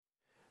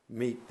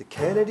Meet the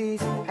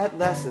Kennedys at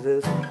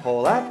Lassiter's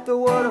Hall at the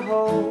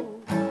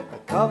Waterhole. A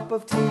cup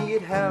of tea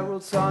at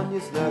Harold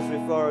Sonia's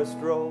nursery for a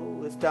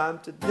stroll. It's time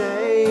to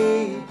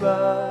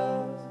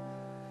Neighbours.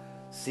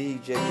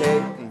 CJ,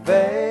 Kate and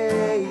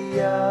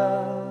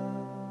Vaya.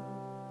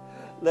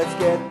 Let's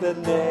get the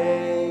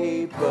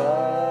Neighbours.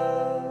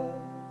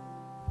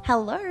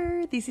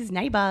 Hello, this is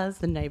Neighbours,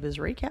 the Neighbours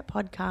Recap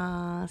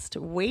Podcast.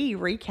 We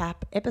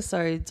recap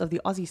episodes of the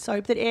Aussie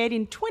soap that aired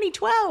in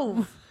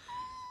 2012.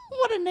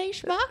 What a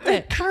niche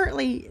market.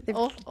 Currently,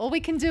 All we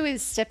can do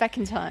is step back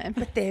in time.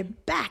 but they're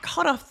back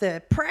hot off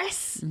the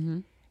press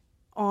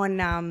on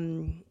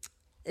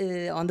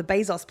the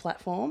Bezos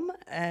platform,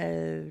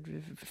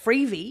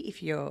 Freevee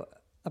if you're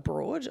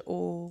abroad,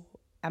 or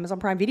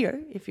Amazon Prime Video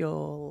if you're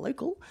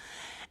local.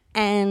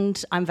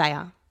 And I'm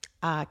Vaya.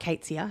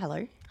 Kate's here.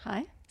 Hello.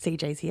 Hi.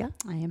 CJ's here.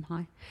 I am.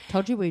 Hi.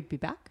 Told you we'd be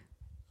back.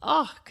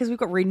 Oh, because we've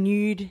got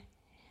renewed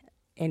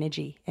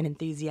energy and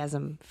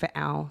enthusiasm for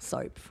our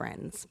soap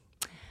friends.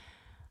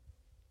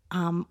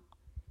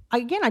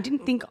 I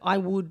didn't think I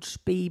would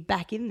be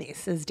back in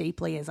this as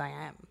deeply as I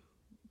am,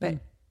 but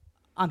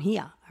I'm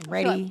here. I'm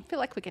ready. I feel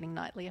like we're getting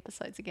nightly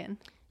episodes again.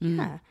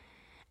 Yeah.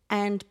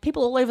 And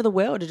people all over the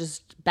world are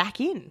just back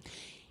in.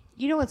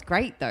 You know what's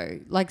great though?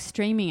 Like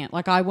streaming it.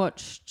 Like I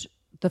watched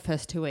the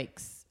first 2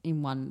 weeks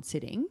in one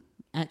sitting.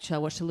 Actually, I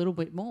watched a little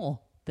bit more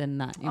than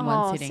that in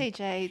one sitting.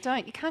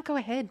 CJ, you can't go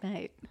ahead,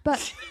 mate.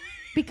 But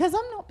because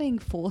I'm not being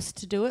forced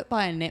to do it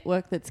by a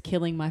network that's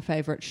killing my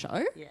favourite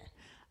show,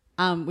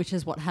 which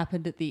is what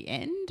happened at the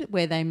end,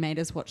 where they made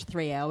us watch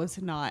 3 hours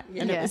a night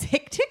and it was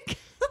hectic.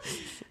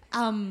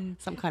 Some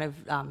kind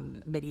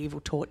of medieval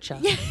torture.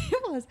 Yeah,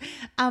 it was.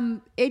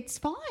 It's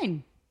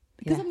fine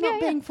because I'm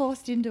not being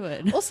forced into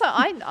it. Also,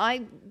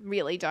 I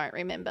really don't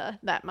remember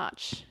that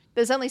much.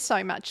 There's only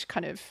so much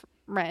kind of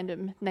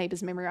random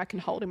Neighbours memory I can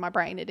hold in my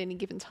brain at any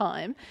given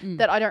time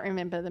that I don't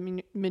remember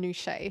the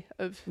minutiae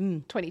of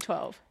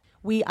 2012.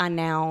 We are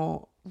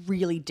now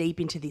really deep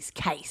into this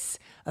case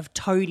of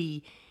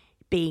Toadie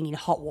being in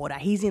hot water.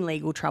 He's in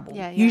legal trouble.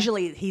 Yeah.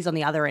 Usually he's on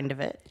the other end of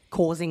it,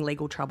 causing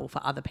legal trouble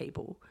for other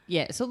people.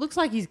 Yeah, so it looks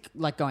like he's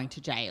like going to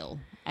jail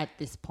at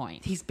this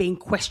point. He's being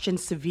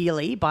questioned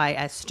severely by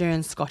a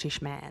stern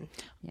Scottish man.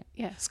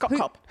 Yeah, Scott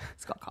Copp.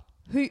 Scott Copp.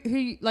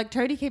 Who like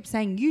Toadie keeps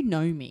saying, you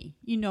know me.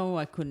 You know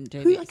I couldn't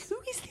do Who this.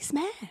 is this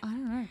man? I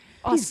don't know.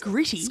 He's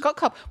gritty. Scott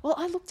Copp. Well,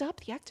 I looked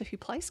up the actor who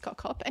plays Scott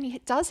Copp, and he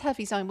does have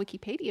his own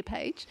Wikipedia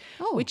page,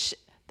 which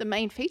the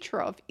main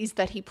feature of is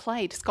that he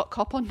played Scott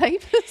Copp on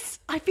Neighbours.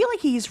 I feel like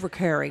he is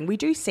recurring. We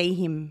do see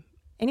him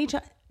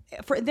anytime.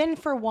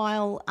 For a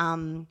while,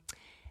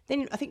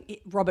 then I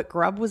think Robert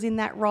Grubb was in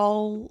that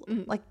role,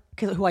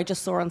 who I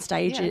just saw on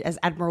stage as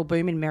Admiral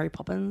Boom in Mary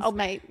Poppins. Old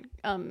mate,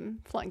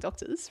 Flying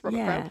Doctors,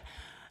 Robert Grubb.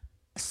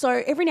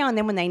 So every now and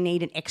then when they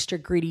need an extra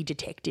gritty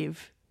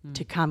detective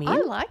to come in.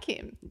 I like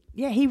him.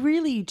 Yeah, he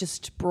really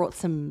just brought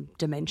some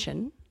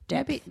dimension,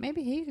 depth.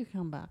 Maybe he could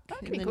come back.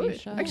 That could be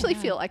good. I actually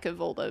feel like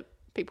of all the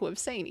people we've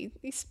seen,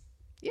 he's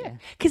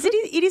because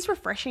it is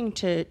refreshing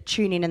to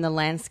tune in and the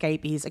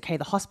landscape is, okay,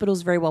 the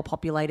hospital's very well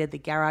populated, the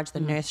garage, the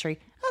nursery.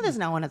 Oh, there's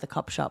no one at the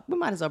cop shop. We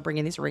might as well bring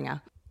in this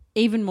ringer.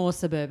 Even more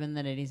suburban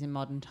than it is in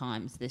modern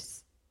times,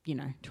 this,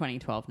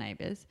 2012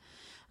 Neighbours.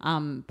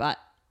 But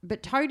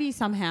Toadie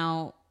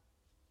somehow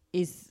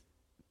is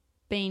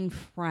being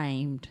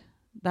framed.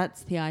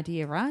 That's the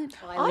idea, right?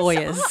 By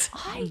lawyers.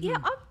 I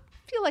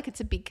feel like it's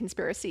a big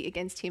conspiracy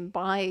against him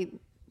by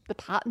the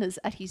partners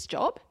at his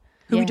job.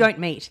 Who we don't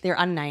meet. They're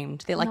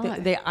unnamed. They're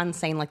like they're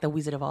unseen, like the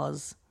Wizard of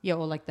Oz. Yeah,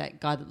 or like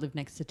that guy that lived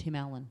next to Tim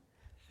Allen.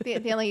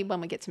 The only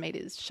one we get to meet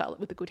is Charlotte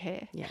with the good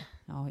hair. Yeah.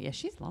 Oh, yeah,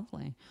 she's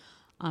lovely.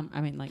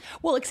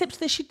 Well, except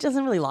that she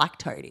doesn't really like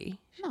Toadie.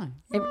 No.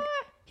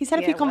 He's had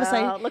a few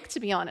conversations. Well, look, to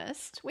be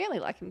honest, we only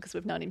like him because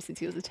we've known him since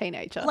he was a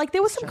teenager. Like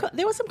there were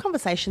some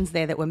conversations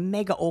there that were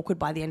mega awkward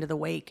by the end of the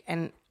week,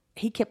 and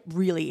he kept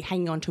really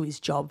hanging on to his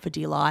job for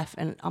dear life.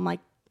 And I'm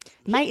like,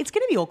 mate, it's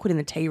going to be awkward in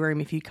the tea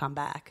room if you come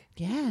back.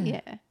 Yeah.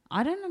 Yeah.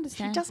 I don't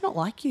understand. She does not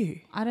like you.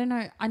 I don't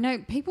know. I know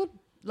people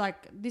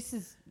like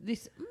this.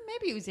 Maybe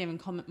it was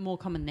even more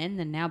common then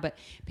than now, but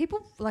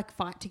people like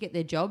fight to get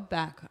their job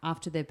back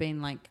after they've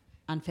been like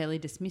unfairly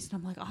dismissed.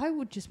 I'm like, I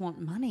would just want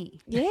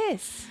money.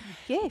 Yes.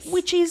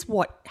 Which is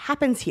what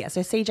happens here. So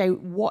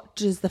CJ, what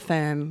does the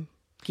firm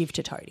give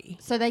to Toadie?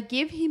 So they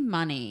give him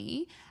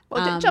money.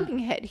 Well, jumping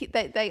ahead,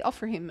 they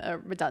offer him a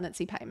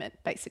redundancy payment,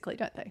 basically,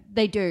 don't they?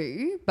 They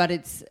do, but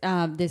it's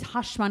there's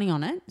hush money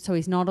on it, so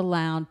he's not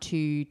allowed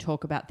to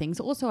talk about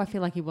things. Also, I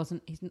feel like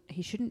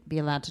he shouldn't be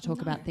allowed to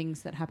talk about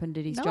things that happened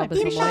at his job as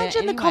a lawyer.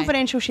 Imagine the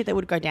confidential shit that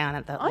would go down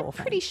at the law firm. I'm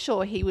pretty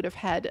sure he would have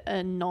had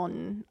a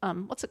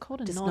what's it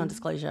called?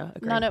 Non-disclosure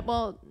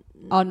agreement.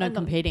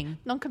 Non-competing.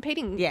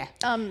 Non-competing. Yeah.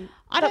 That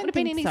would have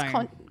been in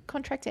his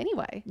contract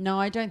anyway. No,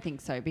 I don't think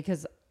so,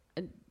 because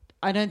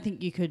I don't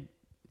think you could.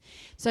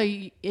 So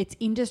it's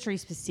industry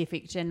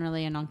specific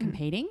generally and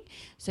non-competing.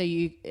 So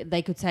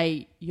they could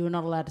say you're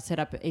not allowed to set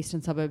up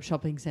eastern suburb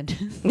shopping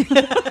centres.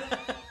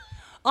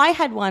 I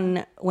had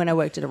one when I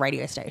worked at a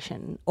radio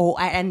station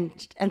and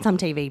some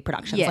TV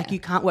productions. Yeah. Like you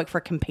can't work for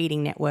a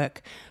competing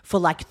network for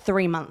like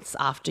 3 months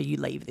after you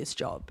leave this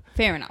job.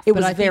 Fair enough. It but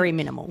was I very think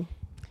minimal.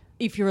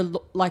 if you're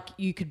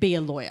you could be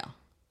a lawyer.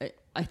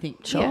 I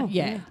think. Sure.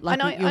 Yeah. I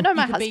know. you I know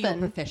my could be your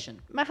husband.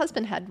 profession. My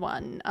husband had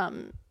one.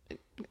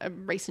 A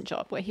recent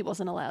job where he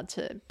wasn't allowed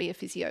to be a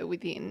physio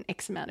within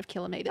X amount of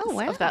kilometres Oh,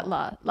 wow. of that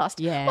last.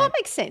 Yeah. Well, it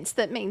makes sense.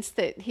 That means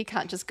that he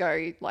can't just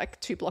go like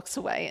 2 blocks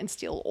away and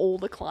steal all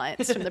the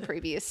clients from the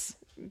previous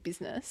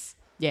business.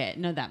 Yeah,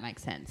 no, that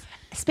makes sense.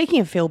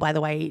 Speaking of Phil, by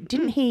the way,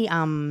 didn't he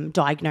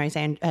diagnose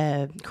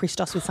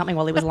Christos with something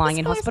while he was lying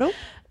in hospital?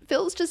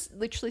 Phil's just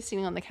literally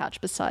sitting on the couch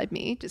beside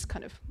me, just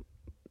kind of,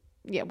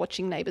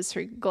 watching Neighbours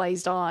through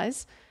glazed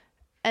eyes.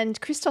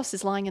 And Christos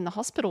is lying in the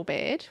hospital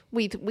bed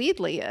with,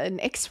 weirdly, an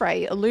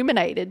X-ray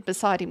illuminated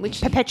beside him,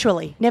 which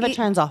Perpetually. Never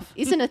turns off.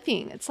 isn't a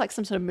thing. It's like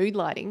some sort of mood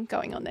lighting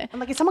going on there. I'm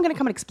like, is someone going to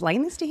come and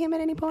explain this to him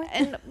at any point?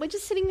 And we're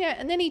just sitting there,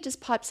 and then he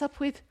just pipes up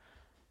with,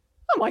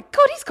 "Oh my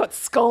God, he's got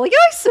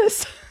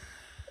scoliosis."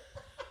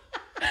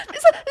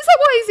 Is that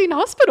why he's in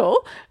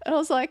hospital? And I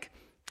was like,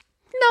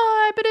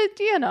 no, but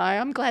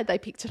I'm glad they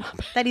picked it up.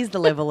 That is the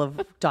level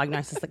of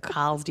diagnosis that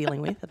Carl's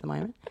dealing with at the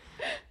moment.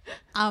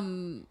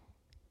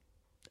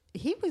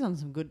 He was on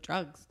some good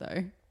drugs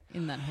though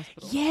in that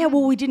hospital. Yeah,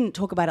 well, we didn't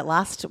talk about it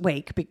last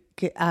week,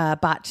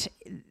 but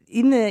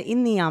in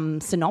the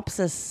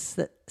synopsis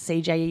that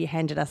CJ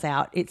handed us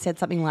out, it said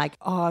something like,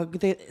 "Oh,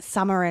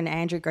 Summer and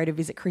Andrew go to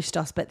visit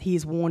Christos, but he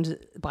is warned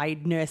by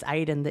Nurse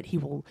Aidan that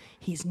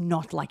he's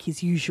not like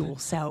his usual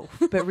self."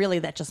 But really,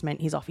 that just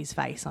meant he's off his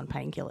face on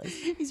painkillers.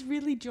 He's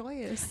really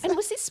joyous. And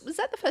was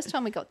that the first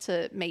time we got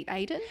to meet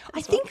Aidan?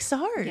 I think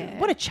so. Yeah.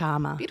 What a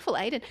charmer! Beautiful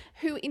Aidan,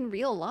 who in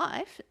real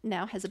life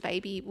now has a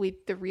baby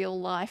with the real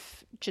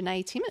life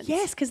Janae Timmins.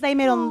 Yes, because they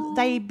met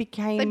they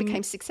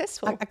became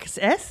successful. a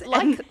success,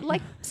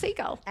 like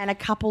Seagull. and a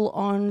couple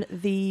on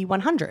the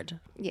 100.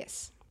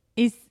 Yes.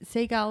 Is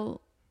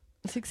Seagull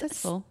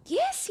successful?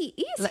 Yes, he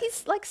is.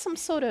 He's like some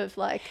sort of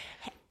like...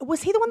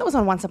 Was he the one that was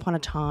on Once Upon a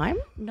Time?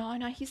 No,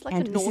 he's like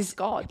And a this Norse is-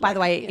 god. By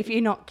the way, if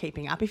you're not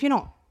keeping up, if you're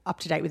not up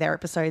to date with our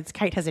episodes,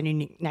 Kate has a new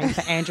nickname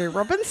for Andrew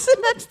Robinson.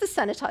 That's the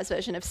sanitised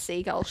version of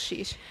Seagull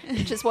shit,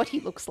 which is what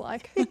he looks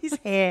like. His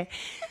hair.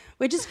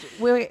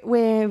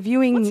 We're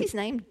viewing. What's his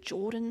name?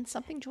 Jordan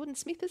something? Jordan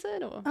Smith, is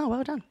it? Or Oh,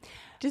 well done.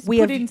 Just We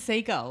put have- in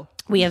Seagull.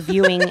 We are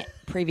viewing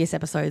previous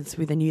episodes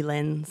with a new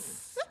lens.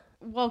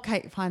 Well,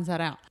 Kate finds that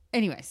out.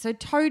 Anyway, so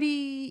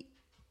Toadie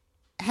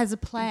has a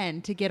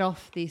plan to get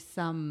off this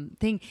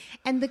thing.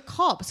 And the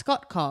cop,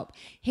 Scott Cop,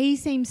 he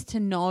seems to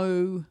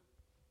know,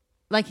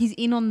 like he's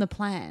in on the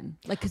plan.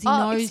 Like, because he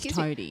knows excuse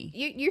me. Toadie.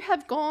 You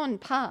have gone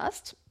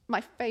past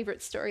my favourite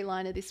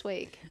storyline of this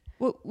week.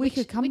 Well, we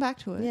could come back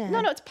to it. Yeah.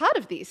 No, it's part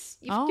of this.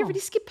 You've Oh. already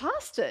skipped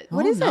past it.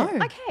 What is no.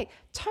 it? Okay,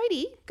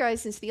 Toadie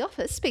goes into the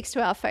office, speaks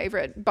to our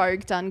favourite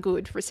Bogue Done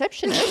Good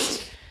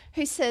receptionist,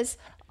 who says,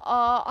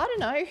 I don't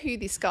know who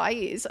this guy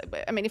is.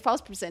 I mean, if I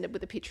was presented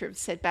with a picture of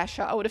said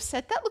Basher, I would have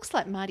said, that looks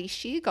like Marty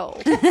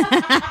Sheargold.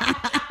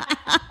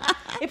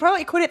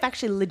 It could have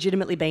actually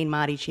legitimately been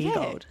Marty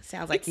Sheargold.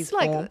 Sounds like It's his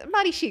like form.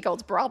 Marty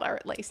Sheargold's brother,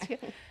 at least. Yeah.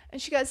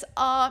 And she goes,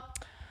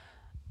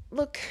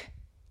 look,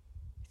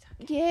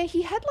 yeah,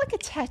 he had like a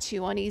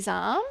tattoo on his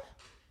arm.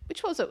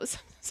 Which was it? It was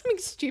something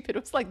stupid.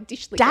 It was like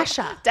dish liquor.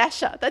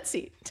 Dasher, that's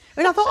it.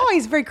 And I thought, oh,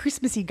 he's a very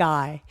Christmassy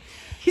guy.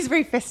 He's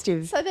very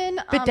festive. So then...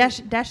 But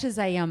Dash is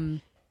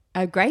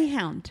a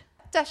greyhound.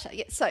 Dasher,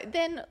 yeah. So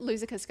then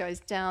Luzicus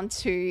goes down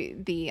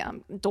to the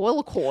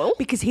Doyle coil.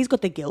 Because he's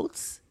got the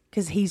guilt.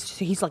 Because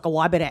he's like, oh,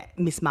 I better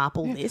Miss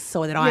Marple this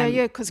so that I'm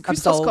Yeah, because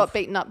Christos absolved. got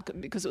beaten up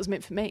because it was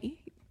meant for me.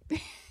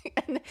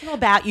 And, It's all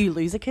about you,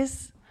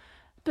 Luzicus.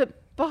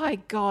 but by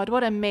God,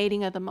 what a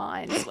meeting of the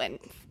minds when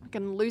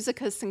fucking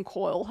Luzicus and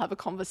Coil have a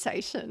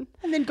conversation.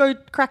 And then go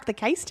crack the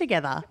case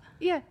together.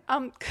 Yeah.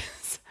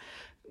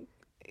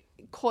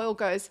 Coil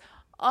goes,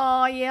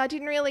 oh, yeah, I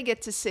didn't really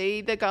get to see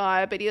the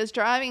guy, but he was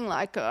driving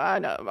like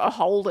a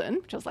Holden,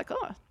 which I was like,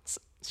 oh,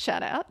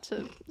 shout out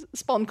to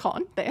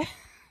SponCon there.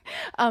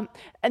 And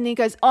then he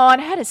goes, oh,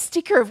 and it had a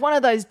sticker of one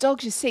of those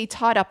dogs you see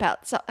tied up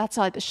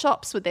outside the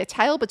shops with their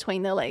tail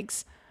between their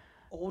legs.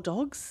 All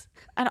dogs.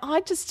 And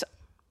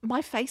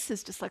my face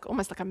is just like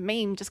almost like a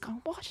meme, just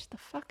going, what the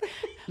fuck?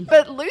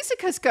 But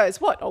Luzicus goes,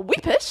 what, a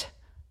whippet?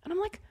 And I'm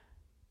like,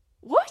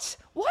 what?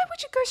 Why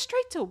would you go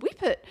straight to a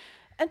whippet?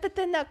 But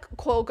then that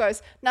Coil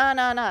goes, no,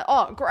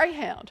 oh,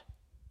 greyhound.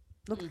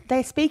 Look,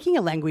 they're speaking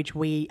a language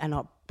we are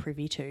not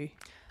privy to.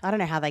 I don't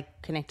know how they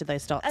connected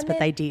those dots, And but then-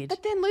 they did.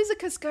 But then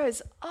Luzicus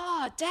goes,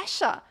 oh,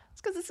 Dasher.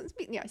 It's because it's a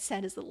bit,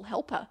 Santa's little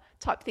helper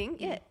type thing.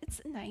 Yeah, it's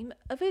the name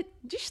of a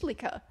dish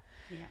liquor.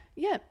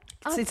 Yeah.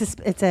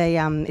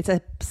 It's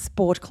a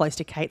sport close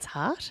to Kate's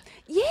heart.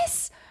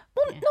 Yes.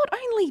 Well, not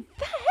only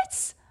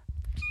that,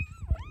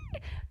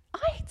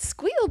 I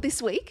squealed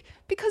this week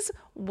because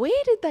where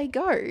did they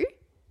go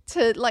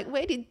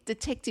where did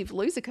Detective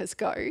Luzicus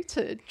go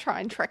to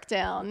try and track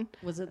down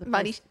Was it the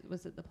Marty? place,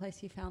 was it the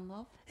place you found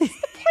love? Place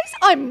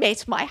I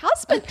met my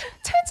husband.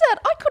 Turns out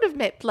I could have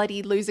met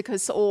bloody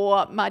Luzicus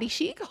or Marty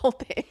Sheargold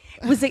there.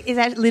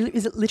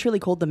 Is it literally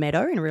called the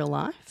Meadow in real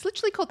life? It's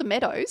literally called the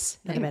Meadows.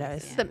 The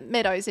Meadows. It's the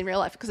Meadows in real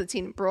life because it's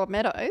in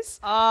Broadmeadows.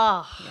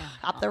 Oh,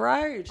 up the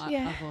road.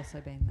 I've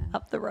also been there.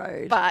 Up the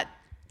road. But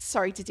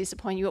sorry to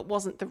disappoint you, it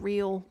wasn't the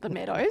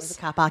Meadows.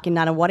 Car park in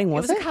Nunawading, It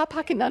was was it? a car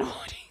park in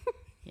Nunawading.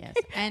 Yes.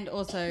 And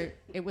also,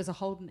 it was a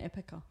Holden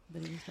Epica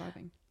that he was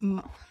driving.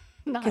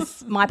 Nice.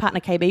 Because my partner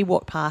KB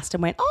walked past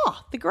and went,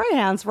 oh, the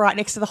Greyhound's right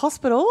next to the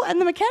hospital and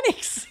the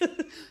mechanics.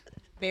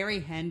 Very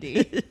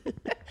handy.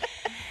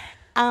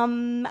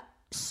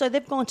 So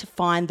they've gone to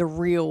find the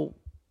real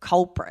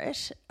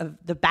culprit of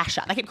the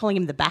basher. They keep calling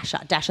him the basher,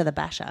 Dasher the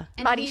basher.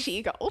 Marty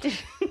Sheargold.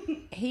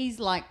 He's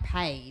like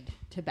paid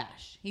to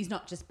bash. He's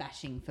not just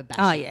bashing for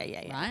bashing. Oh,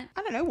 yeah. Right?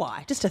 I don't know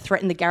why. Just to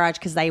threaten the garage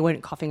because they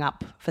weren't coughing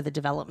up for the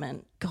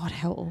development. God,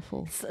 how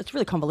awful. It's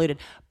really convoluted.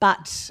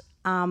 But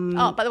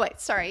Oh, by the way,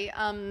 sorry.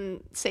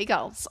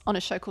 Seagulls on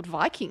a show called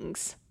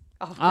Vikings.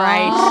 oh,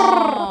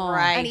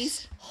 great. And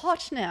he's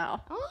hot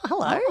now. Oh,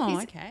 hello.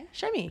 Oh, okay.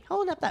 Show me.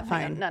 Hold up that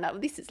phone. No,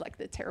 this is like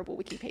the terrible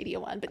Wikipedia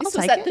one. But I'll this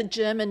was take at it. the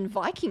German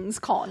Vikings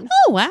con.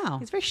 Oh, wow.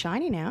 He's very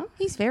shiny now.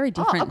 He's very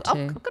different too.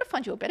 I've got to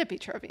find you a better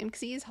picture of him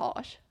because he is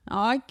hot. Oh,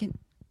 I can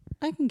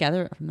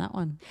gather it from that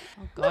one.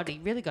 Oh, God, he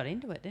really got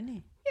into it, didn't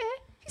he? Yeah,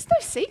 he's no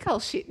seagull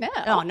shit now.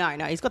 Oh, no.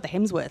 He's got the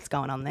Hemsworths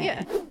going on there.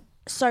 Yeah.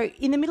 So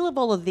in the middle of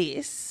all of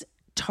this,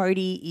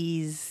 Toadie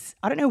is,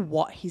 I don't know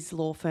what his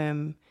law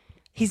firm,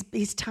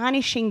 he's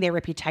tarnishing their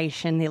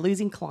reputation. They're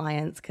losing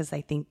clients because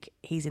they think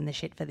he's in the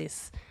shit for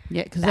this.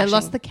 Yeah, because they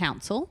lost the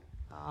council.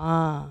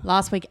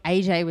 Last week,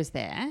 AJ was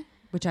there,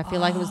 which I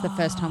feel like it was the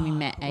first time we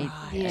met AJ.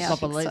 Yeah, I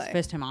think so.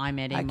 First time I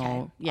met him. Okay.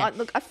 Or, yeah.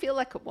 Look, I feel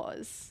like it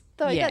was.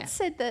 Though Yeah. that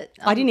said that...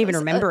 I didn't even it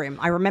was, remember him.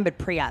 I remembered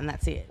Priya and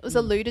that's it. It was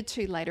alluded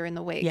to later in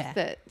the week Yeah.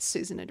 that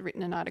Susan had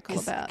written an article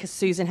about. Because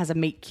Susan has a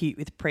meet cute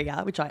with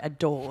Priya, which I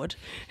adored.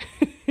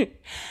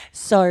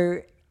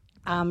 So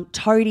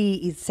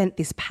Toadie is sent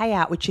this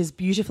payout, which is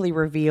beautifully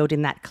revealed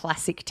in that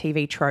classic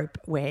TV trope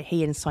where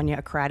he and Sonia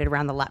are crowded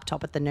around the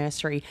laptop at the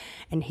nursery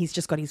and he's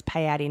just got his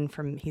payout in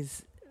from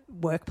his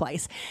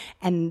workplace.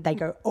 And they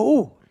go,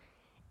 oh,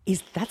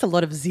 that's a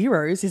lot of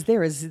zeros. Have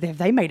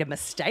they made a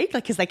mistake?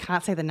 Like, because they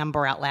can't say the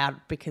number out loud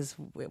because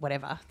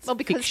whatever. It's Well,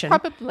 because fiction.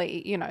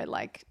 probably,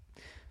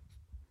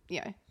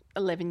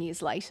 11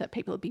 years later,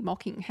 people would be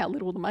mocking how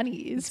little the money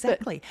is.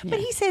 Exactly. But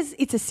he says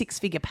it's a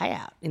 6-figure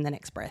payout in the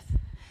next breath.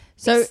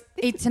 So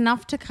it's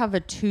enough to cover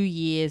 2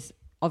 years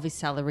of his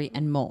salary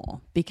and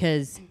more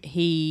because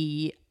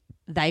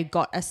they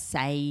got a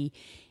say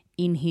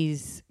in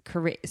his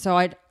career. So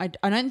I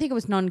don't think it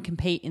was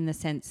non-compete in the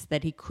sense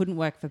that he couldn't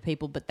work for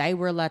people, but they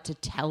were allowed to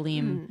tell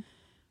him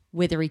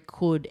whether he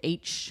could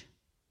each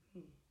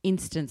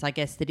instance, I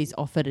guess, that he's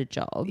offered a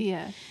job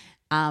Yeah.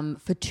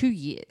 for 2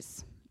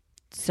 years.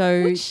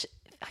 So Which,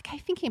 okay,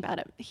 thinking about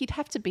it, he'd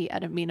have to be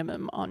at a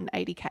minimum on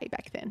 80K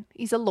back then.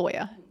 He's a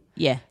lawyer.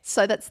 yeah.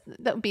 So that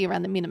would be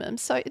around the minimum.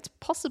 So it's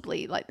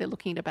possibly like they're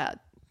looking at about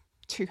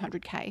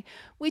 200K,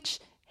 which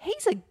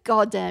he's a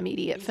goddamn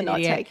idiot for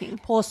not Yeah. taking.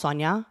 Poor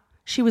Sonia.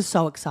 She was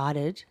so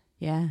excited.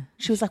 Yeah.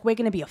 She was like, we're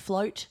going to be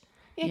afloat.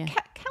 Yeah,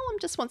 Callum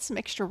just wants some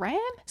extra RAM.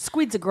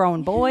 Squid's a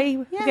growing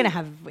boy. He's going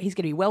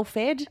to be well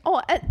fed.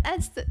 Oh,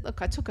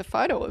 look, I took a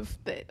photo of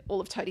all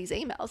of Toadie's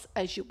emails,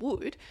 as you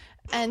would,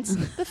 and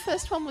the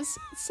first one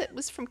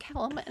was from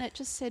Callum, and it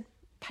just said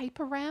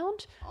paper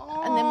round,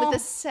 and then with a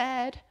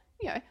sad,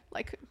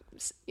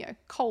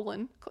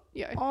 colon,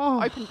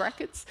 open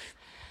brackets.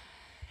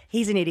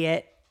 He's an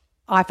idiot.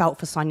 I felt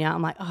for Sonia.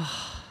 I'm like,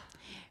 oh.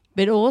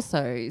 But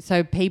also,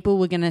 so people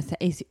were going to say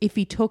if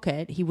he took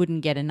it, he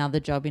wouldn't get another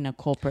job in a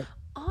corporate.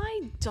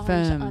 I don't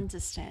Firm.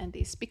 understand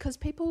this because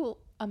people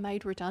are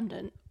made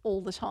redundant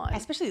all the time.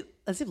 Especially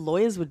as if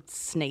lawyers would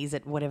sneeze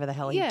at whatever the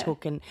hell he Yeah.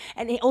 took. And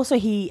he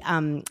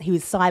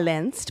was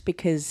silenced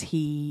because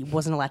he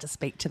wasn't allowed to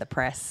speak to the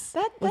press.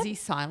 Was he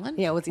silent?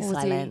 Yeah, was he Or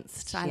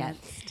silenced? Yeah.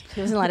 silenced?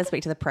 He wasn't allowed to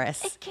speak to the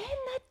press. Again,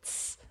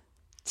 that's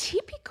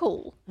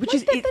typical. Which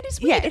Like, is- that is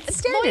yeah, weird. it's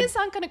standard. Lawyers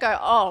aren't going to go,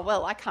 oh,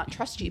 well, I can't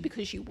trust you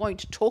because you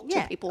won't talk to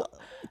Yeah. people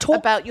Talk-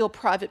 about your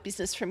private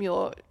business from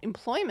your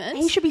employment.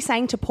 He should be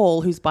saying to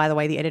Paul, who's, by the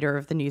way, the editor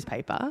of the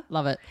newspaper,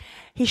 Love it.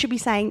 he should be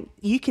saying,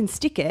 you can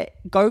stick it,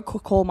 go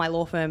call my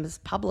law firm's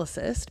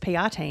publicist,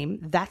 PR team,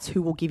 that's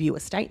who will give you a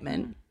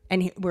statement.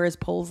 And whereas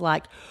Paul's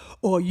like,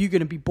 oh, you're going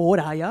to be bored,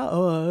 are you?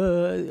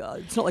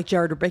 It's not like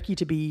Jared Rebecca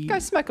to be... Go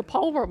smoke a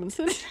Paul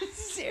Robinson.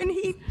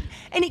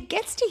 and it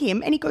gets to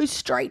him and he goes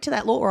straight to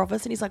that law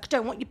office and he's like, I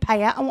don't want your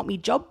payout, I want my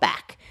job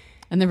back.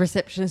 And the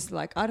receptionist is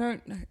like, I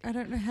don't know how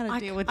to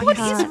deal with this. What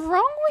is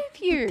wrong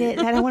with you? They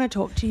don't want to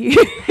talk to you.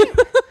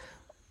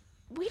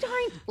 We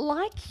don't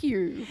like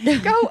you.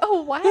 Go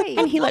away.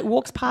 And he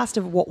walks past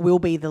of what will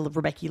be the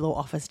Rebecca Law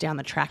office down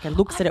the track and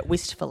looks at it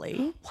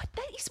wistfully. What?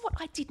 That is what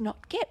I did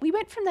not get. We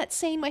went from that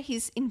scene where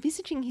he's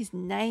envisaging his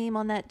name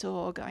on that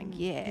door going,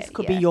 yeah, This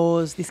could be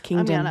yours, this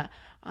kingdom.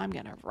 I'm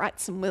gonna write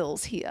some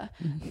wills here.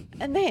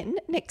 And then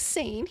next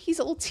scene, he's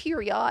all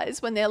teary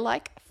eyes when they're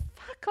like,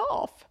 fuck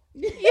off.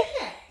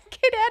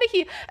 Get out of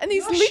here. And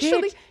he's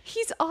literally,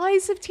 his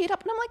eyes have teared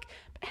up. And I'm like,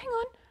 hang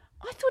on,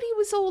 I thought he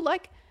was all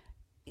like,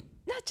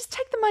 no, just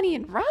take the money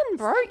and run,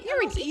 bro.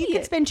 You're an You could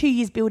idiot. spend 2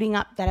 years building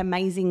up that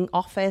amazing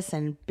office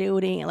and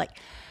building like.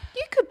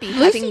 You could be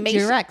Lucy having me.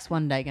 Durack's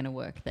one day going to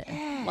work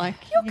there. Like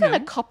You're going to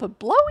cop a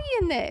blowy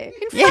in there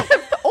in front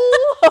of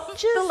all of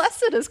the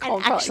Lassiter's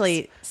And convicts.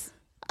 actually,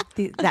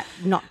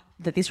 not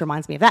that this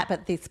reminds me of that,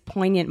 but this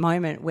poignant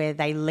moment where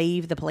they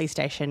leave the police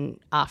station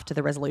after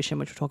the resolution,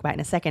 which we'll talk about in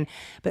a second.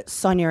 But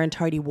Sonia and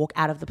Toadie walk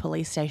out of the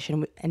police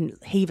station and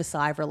heave a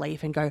sigh of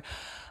relief and go,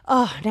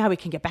 "Oh, now we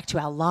can get back to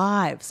our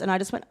lives." And I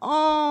just went,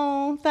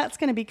 "Oh, that's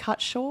going to be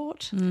cut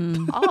short."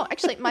 Oh,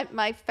 actually,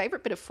 my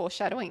favourite bit of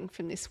foreshadowing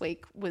from this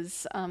week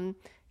was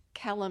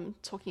Callum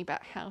talking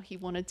about how he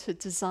wanted to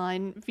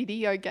design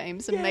video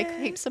games and make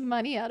heaps of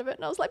money out of it.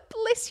 And I was like,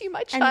 bless you,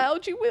 my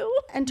child, you will.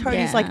 And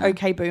Toadie's like,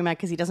 "Okay, boomer,"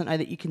 because he doesn't know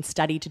that you can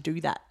study to do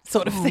that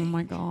sort of Oh thing.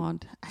 my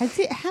God. How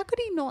could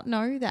he not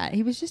know that?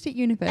 He was just at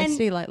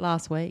university like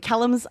last week.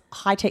 Callum's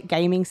high-tech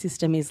gaming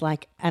system is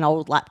like an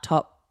old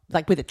laptop,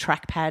 like with a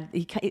trackpad.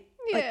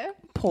 Yeah.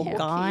 Poor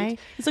guy.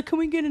 He's like, "Can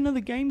we get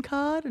another game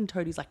card?" And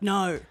Toadie's like,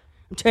 "No,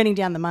 I'm turning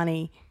down the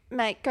money."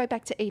 Mate, go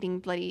back to eating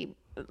bloody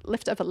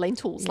leftover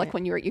lentils like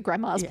when you're at your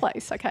grandma's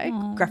place, okay?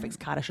 Graphics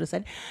card, I should have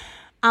said.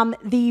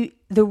 The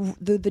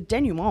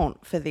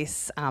denouement for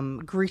this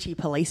gritty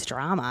police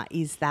drama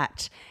is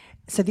that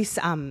this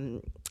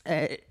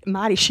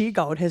Marty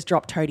Sheargold has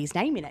dropped Toadie's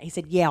name in it. He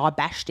said, "Yeah, I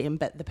bashed him,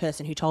 but the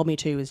person who told me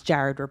to was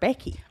Jared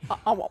Rebecki."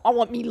 I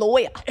want me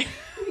lawyer.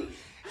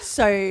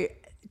 So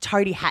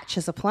Toadie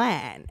hatches a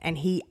plan and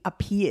he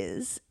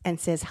appears and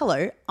says,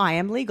 "Hello, I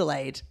am legal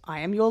aid. I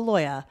am your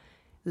lawyer.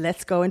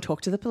 Let's go and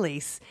talk to the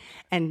police."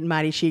 And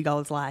Marty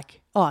Sheargold's like,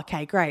 "Oh,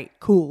 okay, great,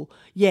 cool.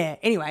 Yeah,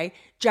 anyway,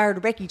 Jared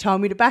Rebecki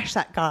told me to bash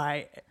that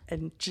guy."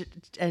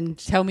 And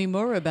Tell me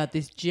more about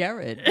this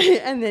Jared.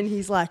 and then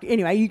he's like,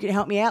 "Anyway, you can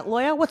help me out,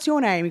 lawyer. What's your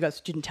name?" He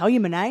goes, "Didn't tell you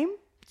my name.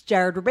 It's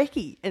Jared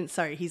Rebecki." And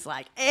so he's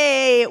like,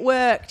 "Hey, it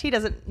worked. He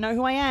doesn't know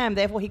who I am.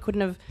 Therefore, he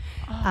couldn't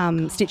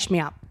have stitched me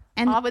up."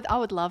 And I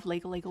would love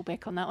legal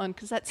Beck on that one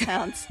because that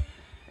sounds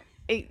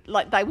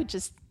like they would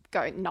just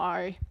go,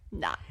 no,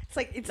 nah. It's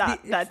like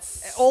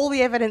that's all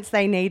the evidence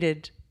they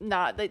needed.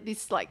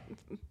 This like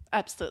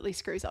absolutely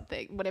screws up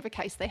whatever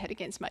case they had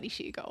against Matty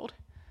Sheargold.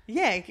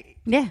 Yeah,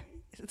 Yeah.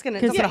 it's not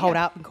going to hold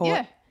up in court.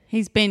 Yeah.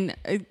 He's been,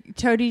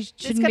 Toadie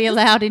shouldn't be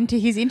allowed into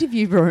his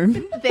interview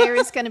room. There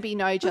is going to be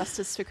no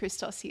justice for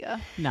Christos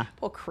here. No.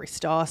 Poor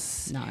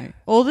Christos. No.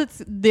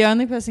 The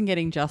only person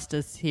getting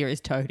justice here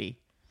is Toadie.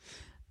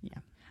 Yeah.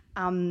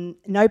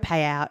 No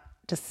payout.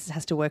 Just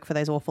has to work for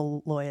those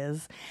awful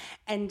lawyers.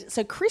 And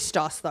so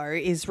Christos, though,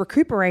 is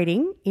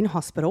recuperating in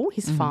hospital.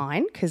 He's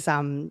fine because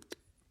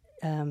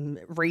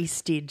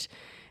Reese did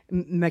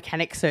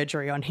mechanic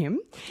surgery on him.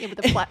 Yeah, with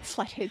a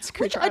flathead Which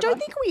screwdriver. I don't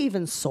think we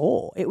even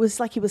saw. It was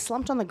like he was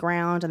slumped on the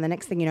ground and the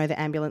next thing you know, the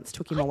ambulance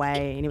took him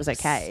away and he was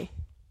okay.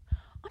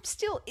 I'm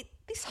still,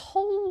 this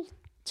whole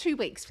 2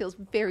 weeks feels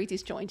very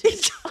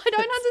disjointed. I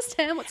don't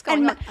understand what's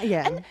going on.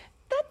 Yeah. And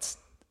that's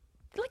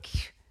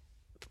like,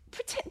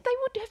 they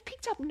would have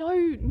picked up no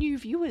new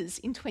viewers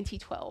in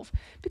 2012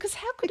 because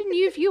how could a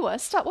new viewer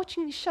start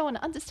watching this show and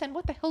understand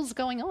what the hell's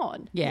going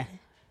on? Yeah.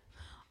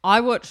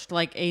 I watched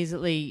like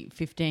easily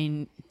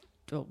 15,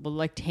 well,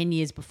 like 10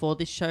 years before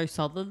this show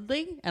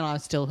solidly, and I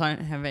still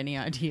don't have any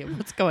idea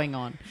what's going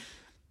on.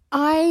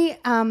 I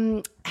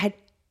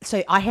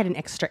had an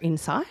extra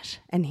insight,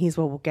 and here's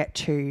where we'll get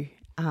to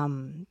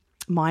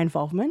my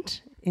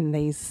involvement in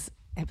these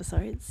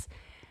episodes.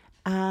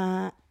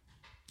 I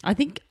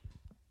think,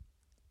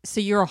 so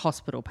you're a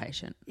hospital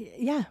patient.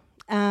 Yeah.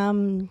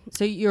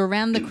 So you're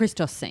around the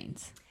Christos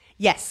scenes.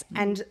 Yes,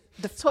 and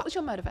So what was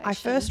your motivation? I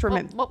first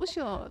remember What was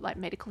your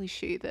medical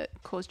issue that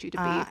caused you to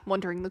be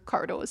wandering the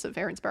corridors of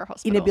Erinsborough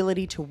Hospital?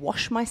 inability to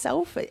wash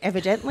myself,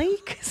 evidently,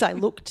 because I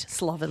looked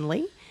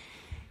slovenly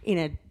in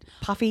a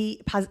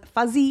puffy,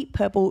 fuzzy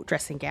purple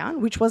dressing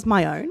gown, which was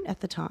my own at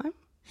the time.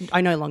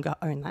 I no longer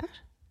own that.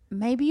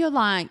 Maybe you're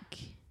like,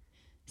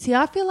 see,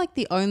 I feel like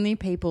the only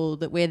people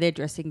that wear their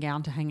dressing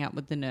gown to hang out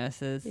with the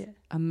nurses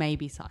are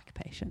maybe psych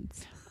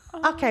patients.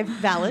 Okay,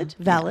 valid.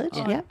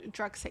 Yeah.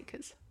 Drug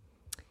seekers.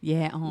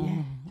 Yeah.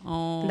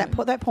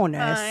 That poor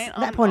nurse. Right,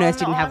 That poor nurse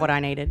didn't have what I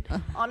needed.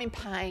 I'm in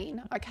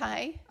pain,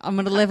 okay? I'm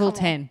at a level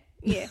 10.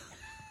 Yeah.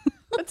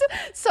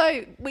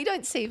 So we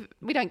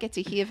don't get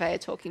to hear Vaya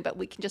talking, but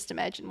we can just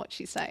imagine what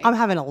she's saying. I'm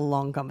having a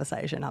long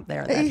conversation up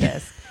there at that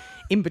desk,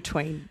 in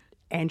between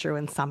Andrew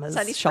and Summers'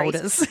 So this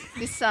shoulders.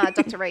 Reese,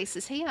 Dr. Reese,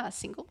 is he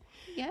single?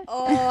 Yeah.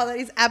 Oh, that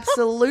is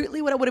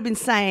absolutely what I would have been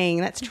saying.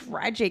 That's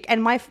tragic.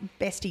 And my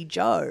bestie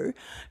Jo,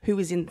 who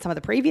was in some of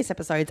the previous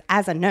episodes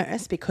as a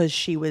nurse because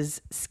she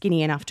was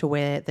skinny enough to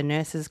wear the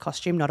nurse's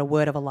costume, not a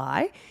word of a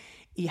lie.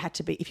 You had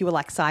to be, if you were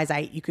like size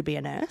 8, you could be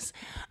a nurse.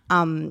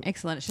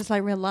 Excellent. It's just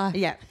like real life.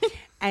 Yeah.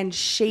 And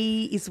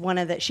she is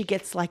she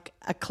gets like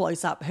a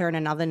close up, her and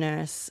another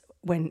nurse,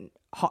 when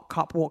Hot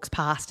Cop walks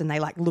past and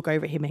they like look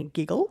over at him and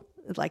giggle.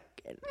 Like,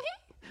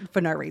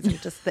 for no reason,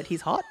 just that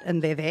he's hot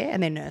and they're there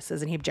and they're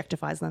nurses and he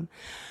objectifies them.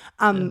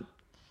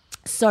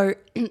 So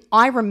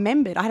I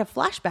remembered, I had a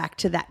flashback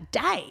to that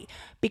day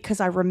because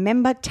I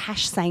remember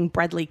Tash saying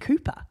Bradley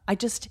Cooper. It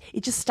just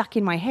stuck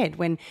in my head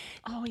when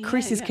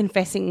Chris is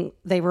confessing,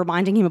 they're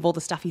reminding him of all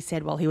the stuff he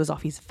said while he was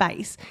off his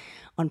face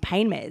on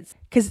pain meds.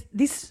 Because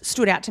this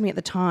stood out to me at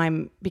the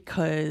time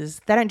because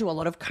they don't do a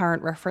lot of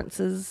current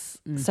references.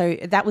 So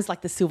that was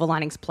like the Silver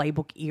Linings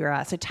Playbook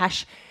era. So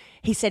Tash,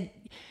 he said,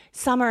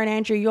 Summer and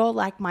Andrew, you're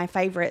like my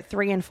favourite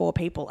 3 and 4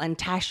 people, and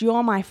Tash,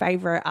 you're my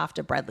favourite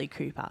after Bradley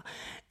Cooper.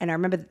 And I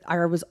remember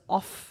I was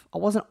off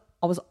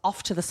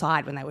to the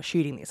side when they were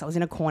shooting this. I was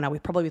in a corner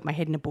with my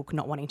head in a book,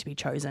 not wanting to be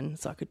chosen,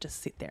 so I could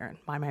just sit there and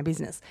mind my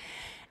business.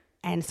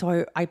 And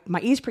so my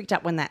ears pricked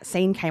up when that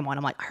scene came on.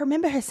 I'm like, I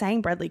remember her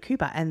saying Bradley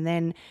Cooper. And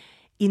then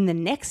in the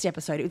next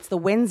episode, it's the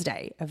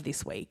Wednesday of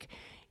this week,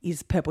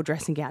 is Purple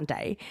Dressing Gown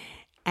Day.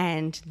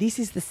 And this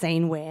is the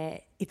scene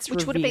where it's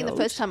Which would have been the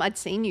first time I'd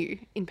seen you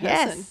in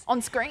person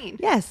on screen.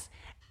 Yes.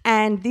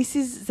 And these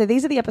are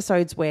the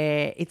episodes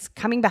where it's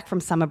coming back from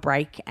summer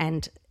break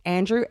and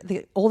Andrew,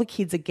 all the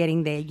kids are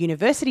getting their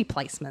university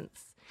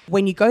placements.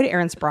 When you go to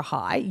Erinsborough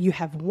High, you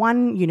have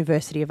one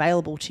university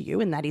available to you,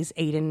 and that is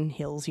Eden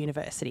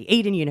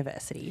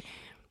University.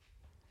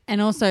 And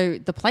also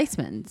the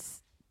placements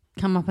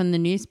come up in the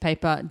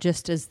newspaper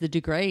just as the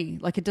degree.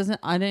 Like it doesn't,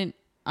 I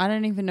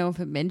don't even know if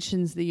it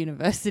mentions the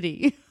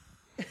university.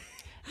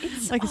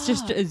 It's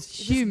just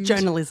assumed.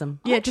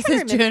 Journalism. Yeah, it just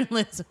says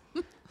journalism.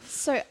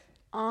 So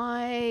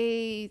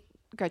I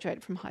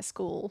graduated from high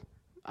school,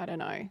 I don't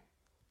know,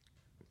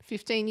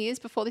 15 years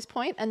before this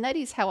point, and that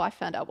is how I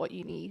found out what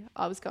uni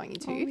I was going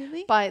into. Oh,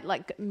 really? By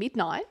like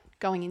midnight,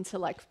 going into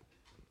like,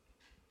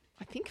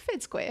 I think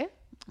Fed Square.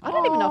 I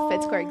don't even know if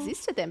Fed Square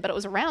existed then, but it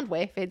was around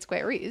where Fed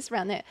Square is,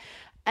 around there.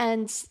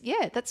 And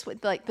yeah, that's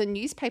what like the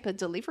newspaper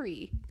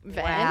delivery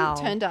van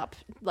turned up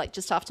like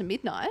just after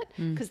midnight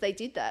because they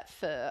did that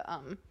for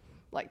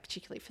like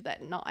particularly for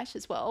that night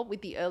as well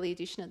with the early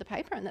edition of the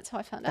paper, and that's how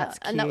I found out.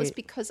 And that was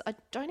because I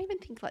don't even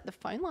think like the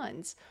phone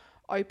lines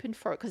opened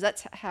for it because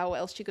that's how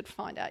else you could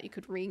find out. You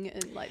could ring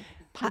and like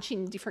punch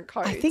in different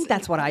codes. I think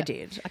that's what I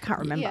did. I can't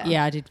remember.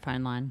 Yeah, I did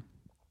phone line.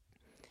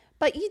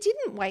 But you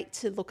didn't wait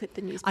to look at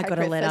the newspaper I got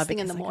a letter first thing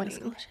in the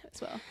morning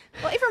as well.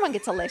 Well, everyone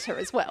gets a letter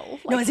as well.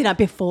 Like, No, it's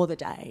before the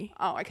day.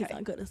 Oh, okay.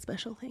 I got a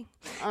special thing.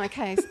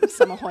 Okay,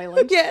 Summer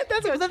Hoyland. Yeah,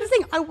 that's the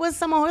thing. I was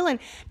Summer Hoyland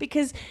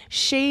because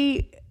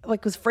she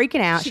was freaking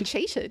out. She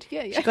cheated.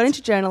 Yeah. She got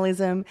into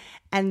journalism,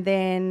 and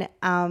then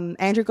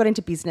Andrew got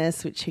into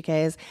business, which who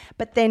cares?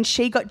 But then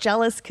she got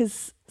jealous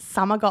because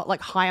Summer got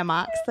like higher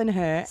marks than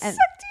her. And Sucked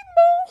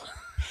in more.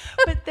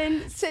 But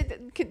then, So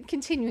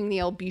continuing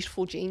the old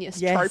beautiful genius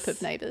trope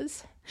of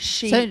Neighbours.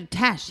 So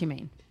Tash, you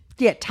mean?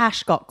 Yeah,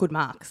 Tash got good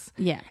marks.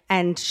 Yeah.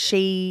 And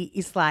she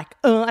is like,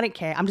 oh, I don't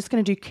care. I'm just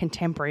going to do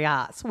contemporary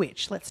arts,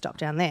 which, let's stop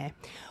down there.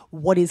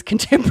 What is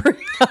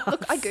contemporary arts?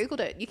 Look, I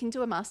Googled it. You can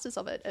do a master's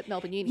of it at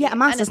Melbourne Uni. Yeah, a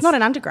master's, not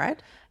an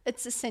undergrad.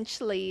 It's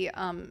essentially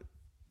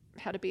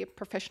how to be a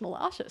professional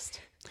artist.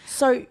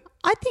 So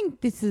I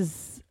think this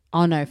is...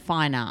 Oh, no,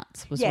 fine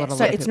arts was what a lot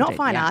so of it's people not did,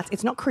 fine yeah. arts.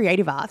 It's not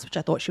creative arts, which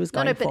I thought she was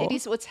going for. No, but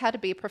it's how to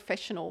be a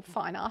professional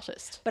fine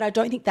artist. But I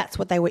don't think that's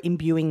what they were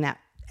imbuing that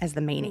as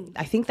the meaning.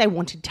 I think they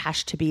wanted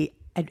Tash to be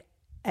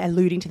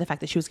alluding to the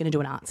fact that she was going to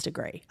do an arts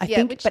degree. Fuck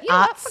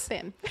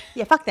them.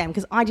 Yeah, fuck them,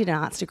 because I did an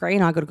arts degree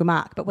and I got a good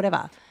mark, but whatever.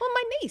 Well,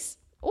 my niece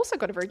also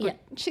got a very good...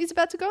 Yeah. She's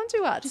about to go and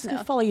do arts Just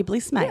now. follow your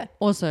bliss, mate. Yeah.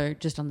 Also,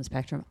 just on the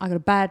spectrum, I got a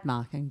bad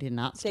mark and did an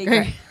arts There you go.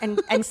 degree.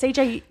 And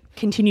CJ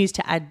continues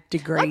to add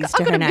degrees to I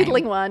her got a name.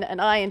 middling one and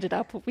I ended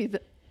up with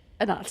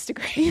an arts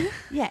degree.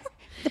 Yeah.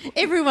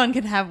 Everyone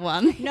can have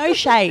one. No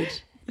shade.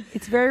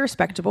 It's very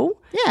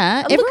respectable.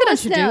 Yeah, Look everyone at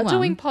us should now do one.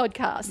 doing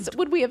podcasts.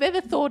 Would we have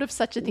ever thought of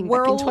such a thing We're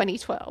back in all-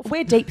 2012?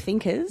 We're deep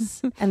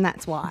thinkers, and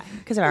that's why,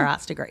 because of our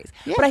arts degrees.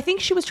 Yeah. But I think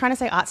she was trying to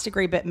say arts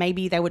degree, but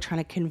maybe they were trying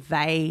to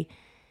convey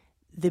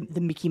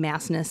the Mickey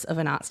Mouse-ness of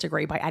an arts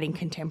degree by adding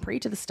contemporary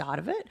to the start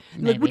of it.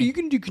 Like, what are you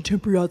going to do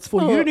contemporary arts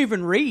for? You don't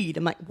even read.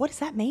 I'm like, what does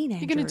that mean,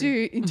 Andrew? You're going to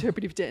do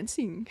interpretive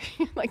dancing.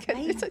 Like,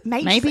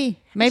 Maybe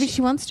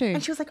she wants to.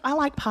 And she was like, I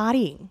like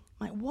partying.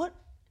 I'm like, what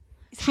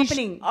is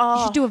happening?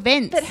 You should do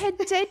events. But her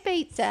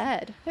deadbeat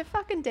dad, her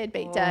fucking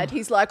deadbeat dad,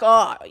 he's like,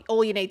 oh,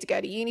 all you need to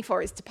go to uni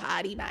for is to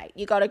party, mate.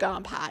 You got to go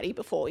and party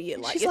before you're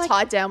like-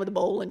 tied down with a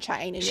ball and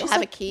chain and you'll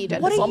have a kid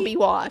and a "What are zombie you-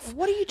 wife.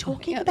 What are you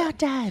talking about,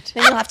 Dad?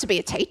 Then you'll have to be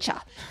a teacher.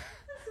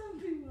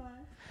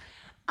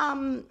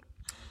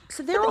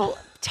 So they're all,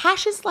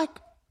 Tash is like,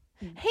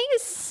 He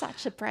is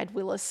such a Brad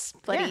Willis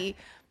bloody,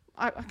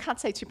 I can't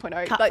say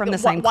 2.0, Cut like from the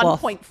same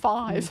cloth.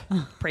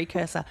 1.5.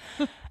 precursor,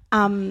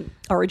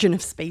 origin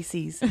of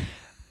species.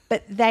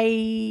 But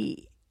there's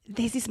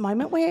this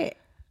moment where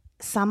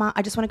Summer,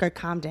 I just want to go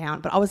calm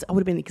down, but I would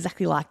have been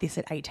exactly like this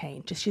at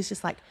 18. She's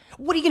just like,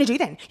 what are you going to do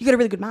then? You got a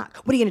really good mark.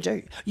 What are you going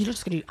to do? You're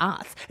just going to do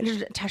arts. And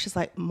Tasha's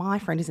like, my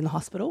friend is in the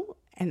hospital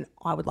and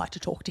I would like to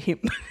talk to him.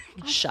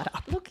 Shut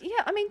up. Look,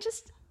 yeah, I mean,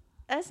 just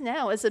as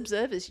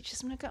observers, you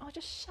just want to go, oh,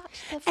 just shut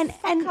the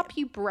fuck up,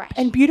 you brat.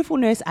 And beautiful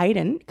nurse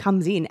Aiden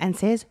comes in and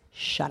says,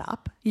 shut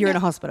up. You're in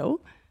a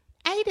hospital.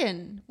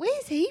 Aiden,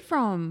 where's he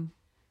from?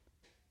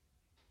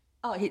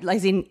 Oh,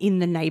 he's in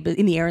the Neighbours,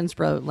 in the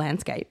Erinsborough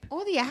landscape.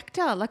 Or the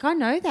actor. Like, I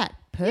know that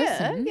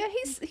person. Yeah,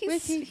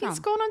 Where's he he's from?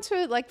 gone on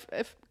to like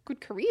a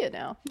good career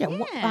now. Yeah,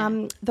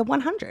 the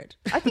 100.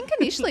 I think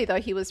initially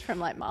though he was from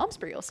like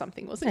Malmesbury or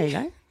something, wasn't There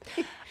he?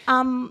 you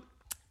go.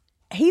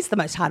 He's the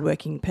most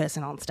hardworking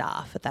person on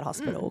staff at that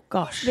hospital.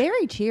 Gosh.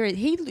 Very cheery.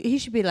 He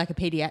should be like a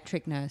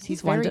pediatric nurse.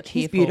 He's very cheerful.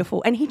 He's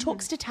beautiful. And he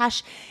talks to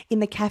Tash in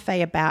the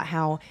cafe about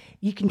how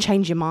you can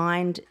change your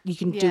mind. You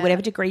can do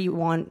whatever degree you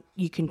want.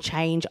 You can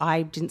change.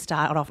 I didn't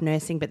start off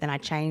nursing, but then I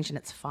changed and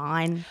it's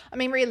fine. I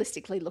mean,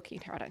 realistically, looking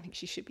at her, I don't think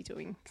she should be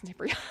doing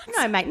contemporary arts.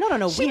 No, mate, not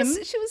on a She whim.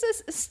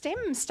 was a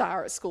STEM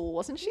star at school,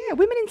 wasn't she? Yeah,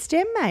 women in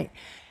STEM, mate.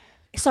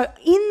 So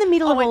in the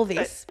middle of all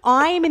this,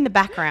 I am in the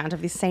background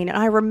of this scene and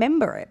I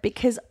remember it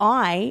because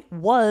I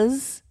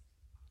was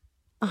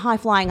a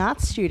high-flying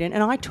arts student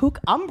and I took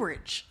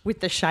umbrage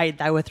with the shade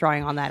they were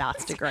throwing on that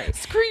arts degree.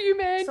 Screw you,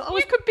 man. So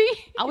You could be.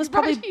 I was right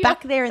probably here.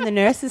 back there in the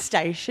nurses'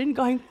 station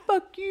going,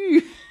 fuck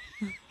you.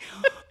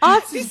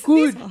 Arts is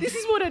good. This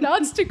is what an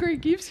arts degree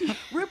gives you.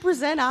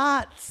 Represent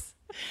arts.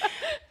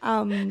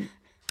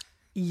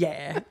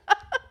 Yeah.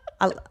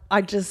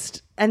 I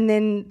just, and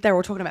then they were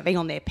all talking about being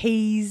on their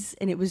P's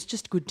and it was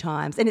just good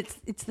times. And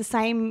it's the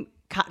same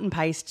cut and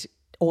paste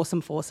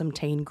awesome foursome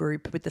teen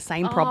group with the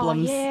same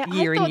problems year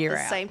in, year the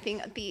out. same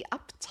thing. The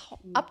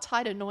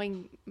uptight,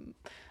 annoying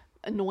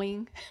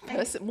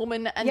person,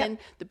 woman, and then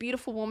the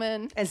beautiful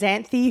woman.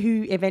 Xanthi,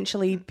 who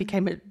eventually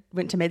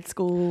went to med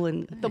school,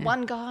 and The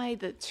one guy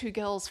that two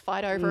girls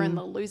fight over and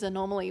the loser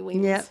normally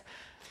wins. Yep.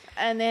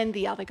 And then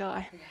the other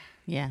guy.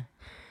 Yeah.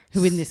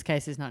 Who in this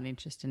case is not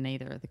interested in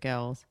either of the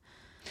girls.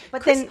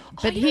 but then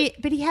But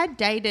he had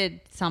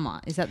dated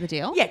Summer. Is that the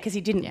deal? yeah, because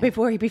he didn't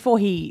before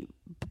he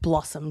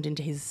blossomed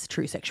into his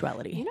true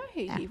sexuality. You know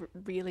who he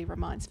really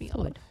reminds me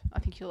of? I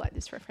think you'll like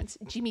this reference.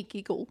 Jimmy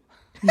Giggle.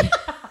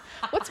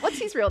 What's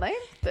his real name?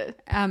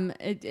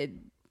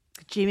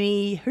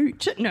 Jimmy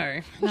Hooch? No.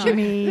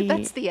 Jimmy.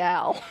 That's the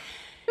owl.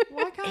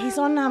 He's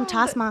on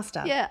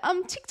Taskmaster. Yeah,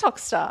 TikTok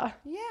star.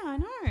 Yeah, I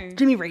know.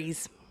 Jimmy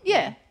Rees.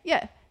 Yeah.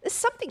 There's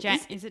something.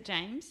 Is it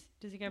James?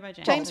 Does he go by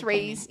James? James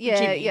Rees. Yeah,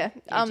 Jimmy. yeah.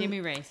 Jimmy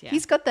Rees, yeah.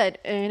 He's got that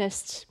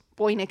earnest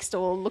boy next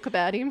door look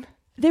about him.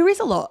 There is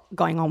a lot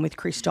going on with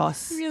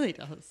Christos. He really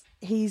does.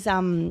 He's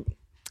come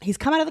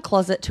out of the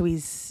closet to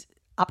his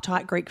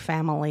uptight Greek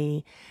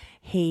family.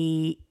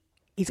 He's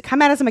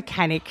come out as a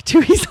mechanic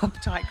to his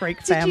uptight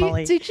Greek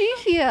family. Did you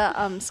hear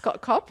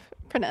Scott Kopp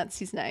pronounce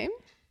his name?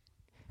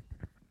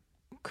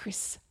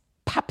 Chris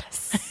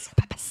Pappas.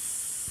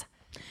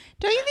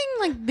 Don't you think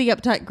like the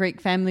uptight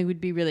Greek family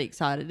would be really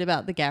excited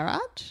about the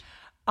garage?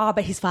 Oh,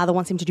 but his father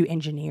wants him to do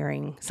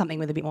engineering, something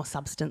with a bit more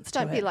substance to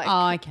Don't it. be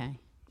like Okay.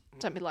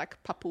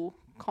 Papu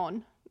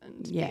Con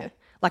and yeah.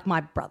 Like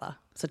my brother,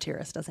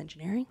 Sotiris, does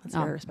engineering. That's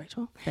very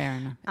respectful. Fair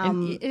enough.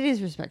 It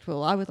is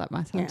respectable. I would like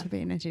my son to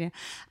be an engineer.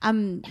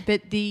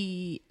 But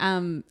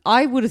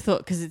I would have thought,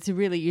 because it's a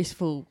really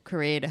useful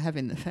career to have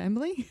in the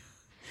family.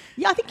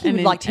 Yeah, I think he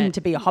would like him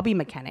to be a hobby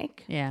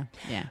mechanic. Yeah.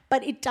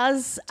 But it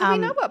does... Do we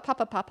know what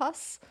Papa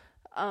Papas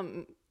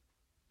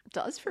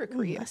does for a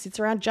career? sits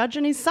around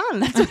judging his son.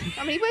 That's what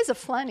I mean, he wears a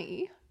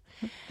flanny.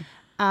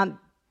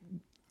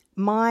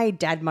 my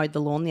dad mowed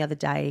the lawn the other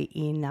day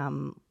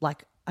in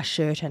like a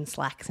shirt and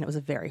slacks, and it was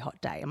a very hot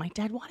day. I'm like,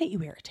 Dad, why don't you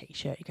wear a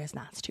T-shirt? He goes,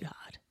 nah, it's too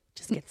hard.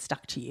 Just gets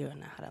stuck to you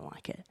and I don't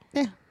like it.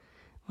 Yeah.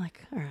 I'm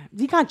like, all right.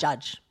 You can't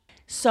judge.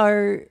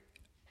 So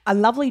a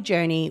lovely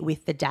journey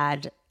with the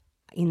dad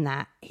in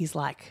that he's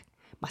like,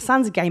 my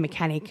son's a gay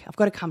mechanic. I've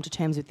got to come to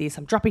terms with this.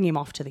 I'm dropping him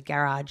off to the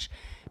garage.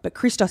 But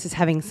Christos is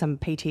having some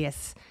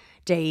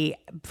PTSD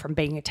from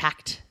being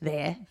attacked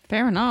there.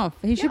 Fair enough.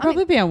 He should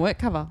probably be on work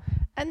cover.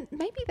 And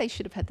maybe they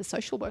should have had the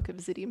social worker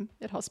visit him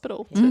at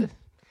hospital to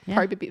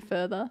probe a bit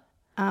further.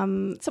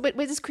 So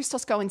where does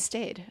Christos go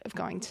instead of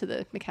going to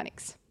the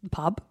mechanics?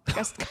 Pub.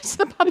 Goes to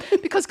the pub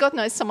because God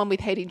knows someone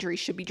with head injuries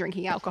should be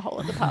drinking alcohol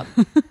at the pub.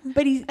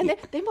 But he's... And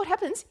then what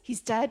happens?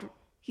 His dad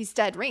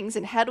rings,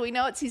 and how do we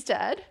know it's his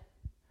dad?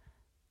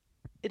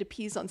 It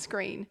appears on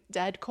screen,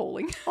 Dad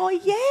calling. Oh,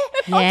 yeah.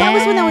 Oh, that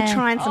was when they were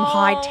trying some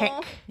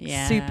high-tech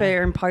Yeah.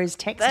 superimposed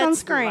text on That's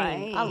screen.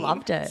 lame. I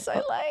loved it. So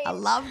lame. I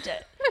loved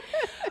it.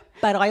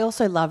 But I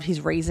also loved his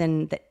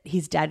reason that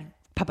his dad,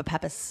 Papa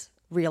Pappas,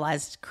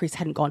 realised Chris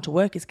hadn't gone to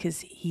work is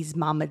because his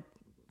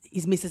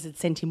missus had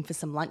sent him for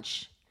some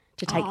lunch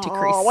to take to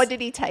Chris. Oh, what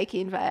did he take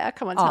in, Vaya?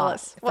 Come on, tell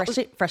us. What was-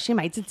 Freshly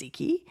made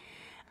tzatziki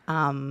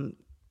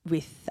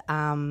with...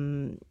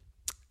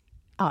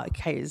 Oh,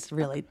 Kate is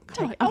really...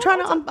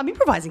 I'm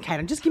improvising,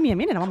 Kate. Just give me a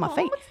minute. I'm on my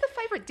feet. What's the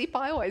favourite dip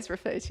I always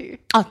refer to?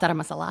 Oh, tara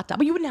masalata.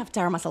 But you wouldn't have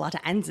tara masalata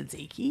and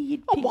tzatziki.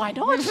 You'd Oh, why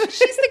not?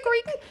 She's the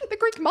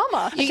Greek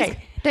mama.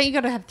 Okay. Don't you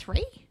got to have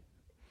 3?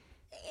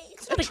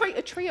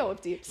 A trio of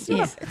dips.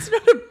 It's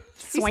not a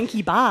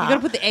swanky bar. You got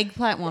to put the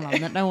eggplant one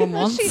on that no one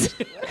wants.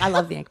 I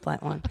love the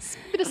eggplant one.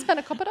 Bit of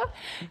spanakopita.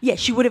 Yeah,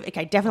 she would have...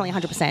 Okay, definitely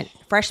 100%.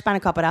 Fresh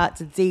spanakopita,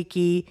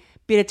 tzatziki,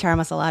 bit of tara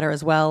masalata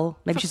as well.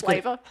 Maybe she's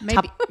got...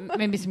 flavour.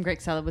 Maybe some Greek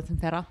salad with some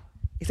feta.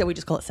 Except we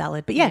just call it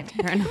salad. But yeah.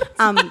 Fair enough.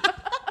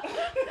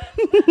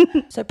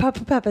 So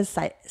Papa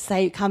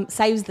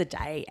saves the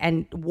day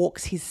and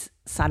walks his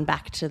son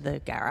back to the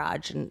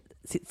garage and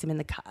sits him in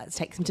the car,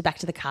 takes him back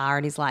to the car,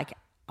 and he's like,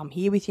 I'm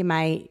here with you,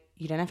 mate.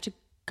 You don't have to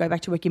go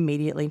back to work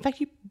immediately. In fact,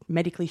 you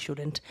medically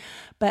shouldn't.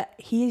 But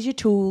here's your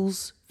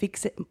tools.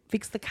 Fix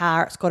the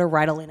car. It's got a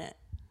rattle in it.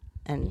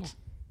 And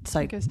so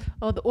He goes,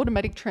 oh, the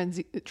automatic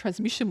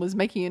transmission was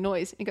making a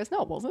noise. He goes,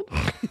 no, it wasn't.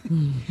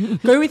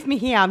 go with me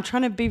here. I'm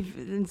trying to be,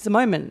 it's a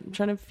moment. I'm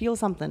trying to feel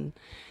something.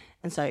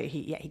 And so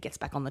he gets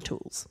back on the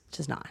tools, which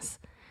is nice.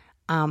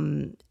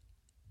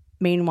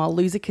 Meanwhile,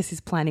 Luzicus is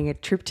planning a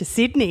trip to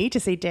Sydney to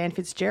see Dan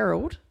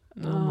Fitzgerald.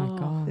 Oh my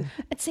God.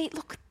 And see,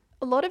 look,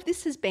 a lot of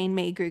this has been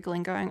me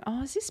Googling going,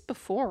 oh, is this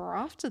before or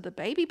after the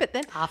baby? But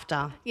then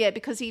After. yeah,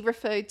 because he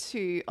referred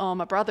to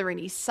my brother and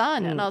his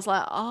son, and I was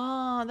like,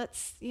 oh,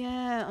 that's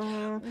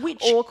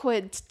Which-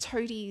 awkward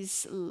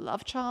Toadie's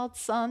love child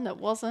son that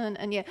wasn't,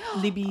 and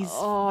Libby's.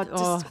 what an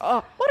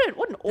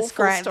awful The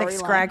scrag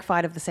storyline.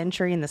 fight of the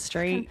century in the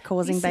street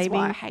causing This baby. is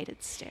why I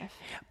hated Steph.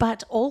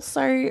 But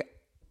also,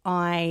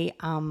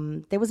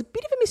 there was a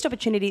bit of a missed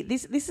opportunity.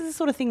 This is the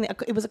sort of thing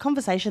that it was a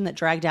conversation that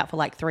dragged out for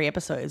like 3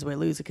 episodes where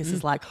Luzicus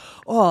is like,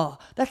 oh,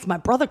 that's my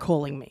brother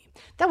calling me.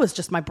 That was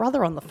just my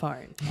brother on the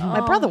phone.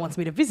 My brother wants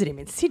me to visit him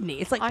in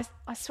Sydney. It's like,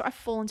 I swear I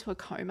fall into a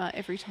coma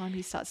every time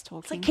he starts talking.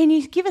 it's like, can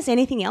you give us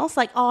anything else?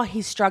 Like, oh,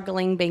 he's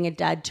struggling being a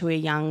dad to a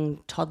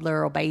young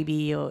toddler or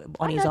baby or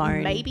on his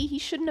own. Maybe he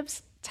shouldn't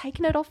have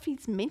taken it off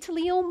his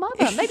mentally ill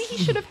mother. Maybe he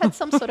should have had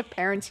some sort of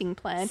parenting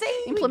plan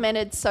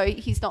implemented so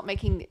he's not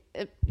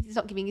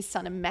giving his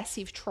son a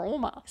massive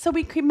trauma. So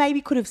we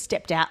could have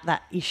stepped out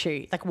that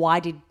issue. Like, why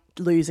did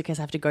Luzicus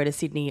have to go to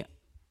Sydney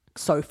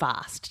so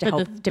fast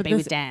to be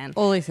with Dan?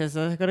 All he says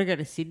is, I've got to go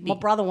to Sydney. My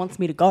brother wants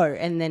me to go.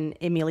 And then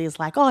Amelia's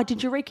like, oh,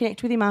 did you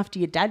reconnect with him after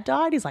your dad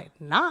died? He's like,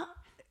 nah.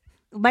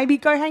 Maybe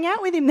go hang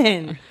out with him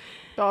then.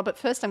 Oh, but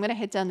first I'm going to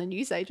head down the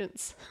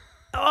newsagents.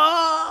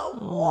 Oh,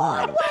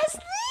 what was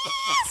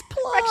this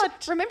plot?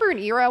 Actually, remember an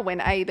era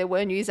when A, there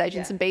were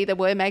newsagents and B, there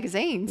were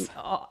magazines.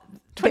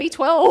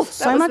 2012,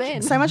 so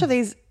much of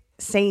these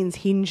scenes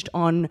hinged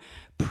on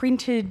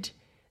print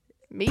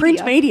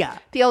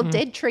media, The old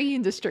dead tree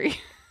industry.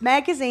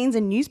 magazines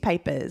and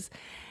newspapers.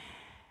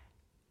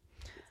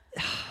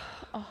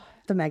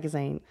 The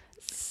magazine.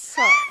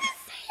 So,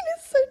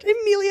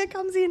 Amelia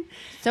comes in.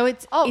 So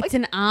it's like-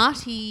 an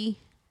arty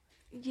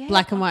yeah.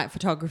 black and white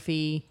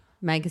photography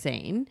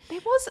magazine. There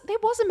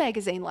was a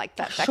magazine like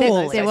that back Sure. in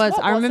those There days. was.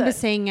 What I remember it?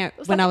 seeing it It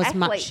was when like I was athletes.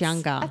 much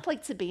younger.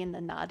 Athletes would be in the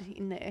nud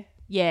in there. It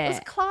Yeah. was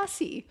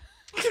classy.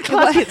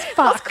 Classy as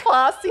fuck. It was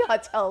classy, I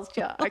tells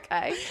you.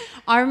 Okay.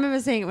 I remember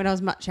seeing it when I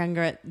was much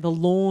younger at the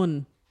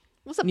Lawn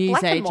Was it news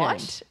black agent. and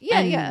white? Yeah,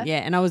 And, yeah. Yeah,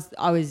 and I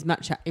was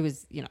much, it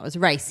was, it was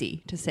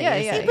racy to see. Yeah,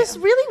 it. yeah, It was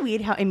really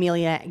weird how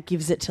Amelia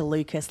gives it to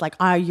Lucas. Like,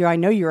 I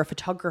know you're a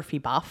photography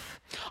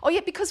buff. Oh, yeah,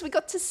 because we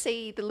got to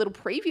see the little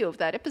preview of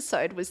that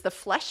episode was the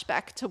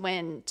flashback to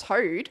when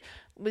Toad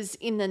was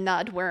in the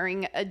nud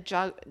wearing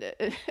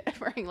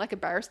wearing like a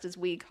barrister's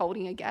wig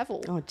holding a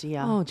gavel. Oh,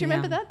 dear. Oh, Do you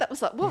remember that? That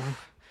was like, whoa.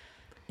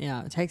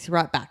 Yeah, it takes you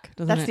right back,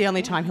 doesn't That's it? the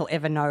only time he'll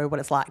ever know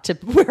what it's like to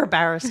wear a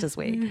barrister's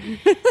wig.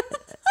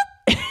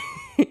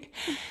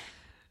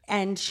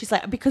 And she's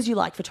like, because you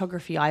like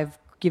photography, I've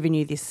given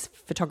you this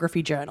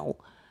photography journal.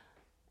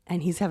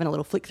 And he's having a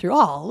little flick through.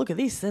 Oh, look at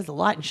this. There's the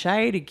light and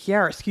shade and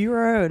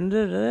chiaroscuro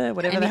and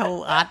whatever the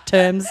hell art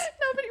terms.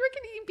 No, but you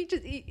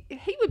reckon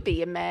he would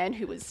be a man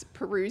who has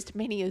perused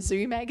many a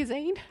zoo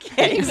magazine?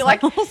 Yeah, he'd be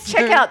like,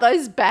 check out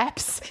those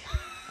BAPs.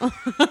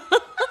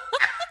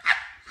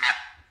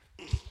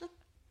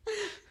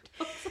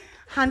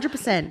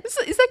 100%.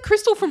 Is that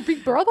Crystal from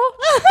Big Brother?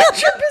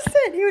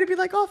 100%. He would be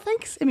like, oh,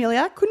 thanks,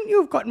 Amelia. Couldn't you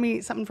have gotten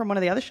me something from one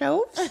of the other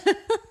shelves? But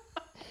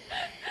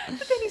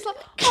then he's like,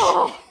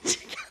 oh,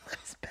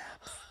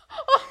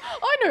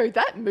 I know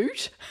that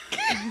moot.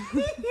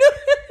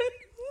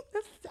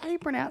 That's how you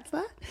pronounce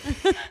that.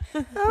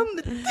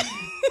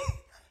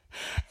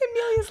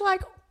 Amelia's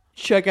like,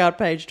 check out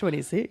page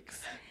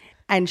 26.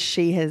 And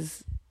she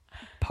has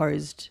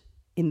posed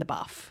in the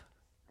buff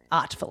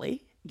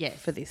artfully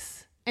for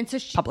this And so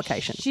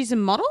publication. She's a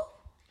model?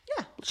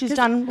 Yeah. She's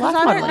done Because life I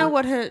don't modelling. know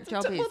what her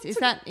job is. Is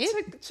that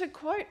it? To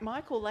quote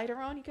Michael later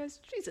on, he goes,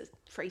 she's a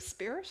free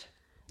spirit.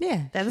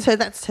 Yeah.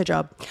 That's her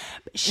job.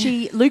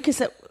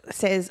 Lucas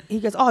says, he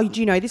goes, oh, do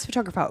you know this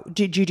photographer?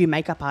 Do you do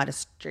makeup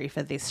artistry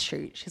for this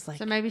shoot? She's like,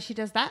 So maybe she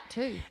does that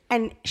too.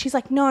 and she's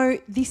like, no,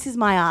 this is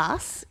my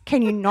ass.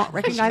 Can you not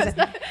recognise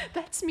it?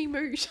 That's me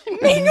moot.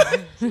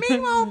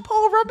 Meanwhile,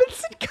 Paul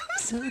Robinson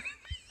comes in.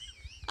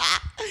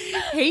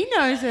 He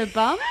knows her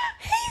bum.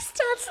 He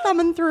starts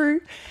thumbing through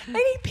and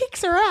he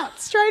picks her out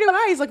straight away.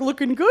 He's like,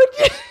 looking good.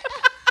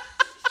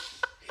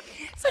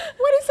 It's like,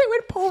 what is it when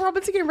Paul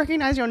Robinson can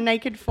recognise your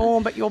naked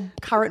form but your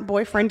current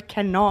boyfriend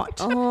cannot?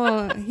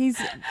 Oh, he's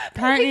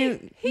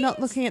apparently not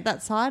looking at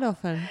that side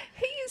often.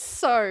 He is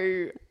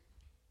so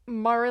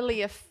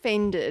morally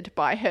offended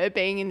by her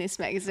being in this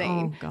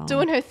magazine, Oh, God.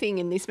 doing her thing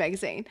in this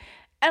magazine.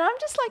 And I'm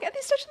just like, at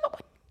this stage, I'm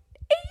like,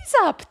 Ease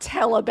up,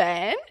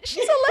 Taliban.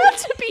 She's allowed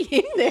to be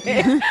in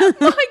there.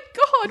 My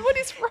God, what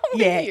is wrong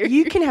Yeah, with you?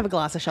 you can have a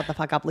glass of shut the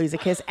fuck up,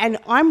 Loserkiss. And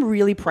I'm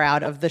really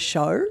proud of the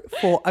show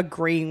for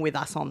agreeing with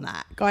us on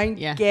that. Going,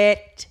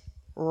 get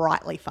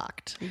rightly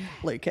fucked,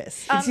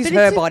 Lucas. This is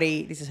her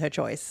body. This is her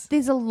choice.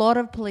 There's a lot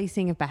of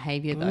policing of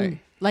behaviour though.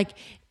 Like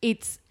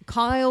it's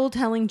Kyle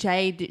telling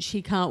Jade that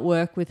she can't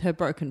work with her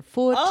broken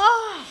foot.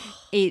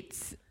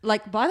 It's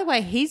like, by the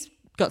way, he's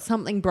got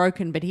something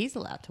broken, but he's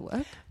allowed to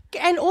work.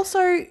 And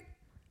also,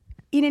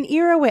 in an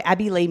era where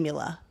Abby Lee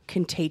Miller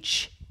can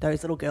teach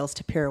those little girls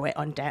to pirouette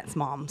on Dance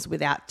Moms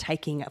without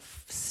taking a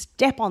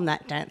step on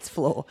that dance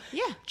floor,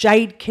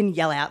 Jade can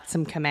yell out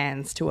some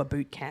commands to a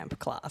boot camp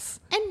class.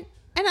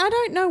 And I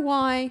don't know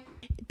why,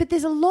 but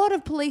there's a lot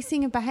of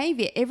policing of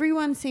behaviour.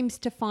 Everyone seems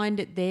to find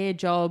it their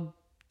job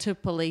to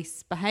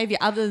police behaviour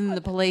other than the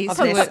police. Of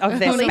their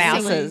Policing-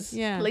 spouses.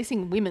 Yeah.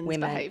 Policing women's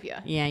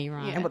behaviour. Yeah, you're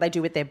right. And what they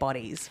do with their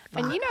bodies.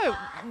 And you know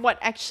what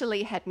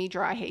actually had me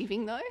dry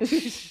heaving though?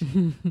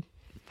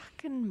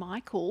 Fucking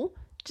Michael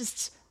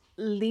just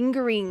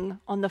lingering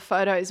on the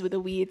photos with a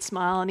weird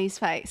smile on his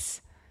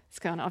face. It's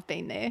going, I've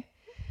been there.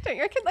 Don't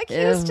you reckon? Like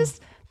he was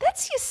just,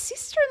 that's your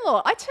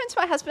sister-in-law. I turned to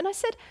my husband, I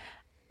said,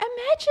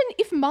 imagine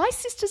if my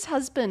sister's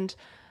husband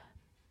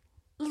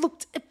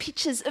looked at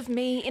pictures of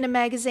me in a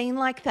magazine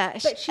like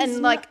that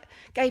and like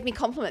gave me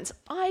compliments.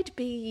 I'd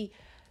be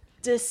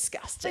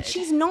disgusted. But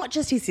she's not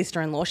just his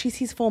sister-in-law, she's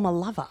his former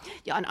lover.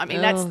 Yeah, I mean,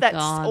 Oh, that's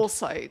God.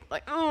 also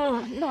like,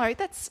 oh, no,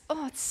 it's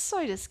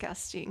so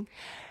disgusting.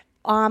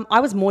 I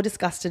was more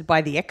disgusted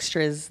by the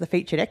extras, the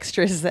featured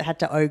extras that had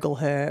to ogle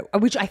her,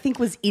 which I think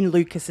was in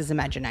Lucas's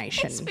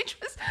imagination. Which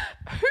was,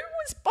 who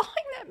was buying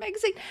that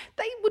magazine?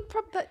 They would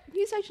probably,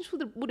 newsagents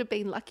would have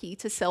been lucky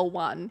to sell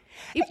one.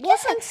 It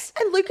wasn't.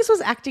 And Lucas was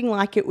acting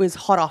like it was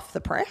hot off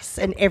the press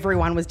and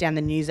everyone was down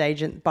the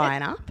newsagent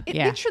buying up. It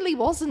literally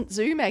wasn't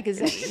Zoo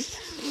magazine.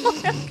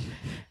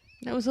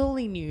 That was all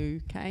he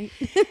knew, Kate.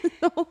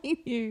 All he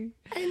knew.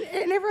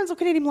 And everyone's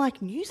looking at him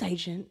like,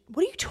 newsagent?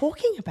 What are you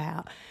talking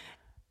about?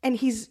 And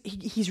he's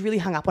really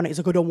hung up on it. He's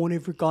like, I don't want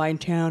every guy in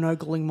town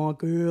ogling my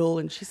girl.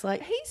 And she's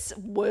like, He's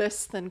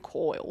worse than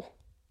Coyle.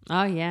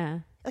 Oh, yeah.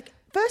 like,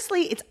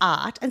 firstly, it's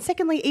art. And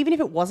secondly, even if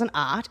it wasn't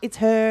art, it's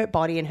her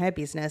body and her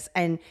business.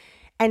 And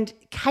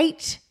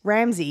Kate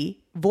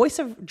Ramsey, voice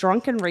of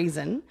drunken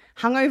reason,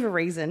 hungover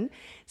reason,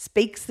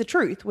 speaks the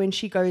truth when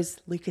she goes,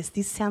 Lucas,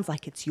 this sounds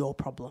like it's your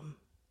problem.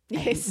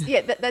 Yes,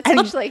 yeah, that's And,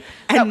 actually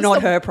and that was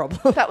not her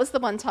problem. That was the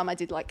one time I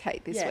did like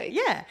Kate this week.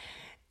 Yeah.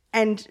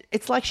 And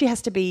it's like she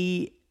has to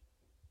be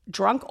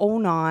drunk all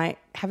night,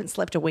 haven't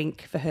slept a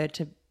wink for her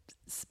to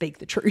speak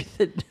the truth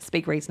and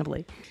speak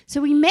reasonably.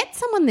 So we met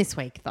someone this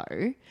week,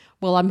 though.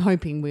 Well, I'm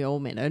hoping we all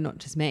met her, not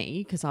just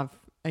me, because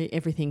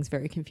everything's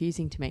very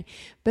confusing to me.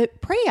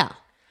 But Priya.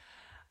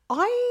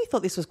 I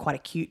thought this was quite a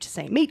cute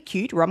scene. Meet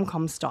cute,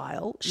 rom-com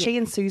style. She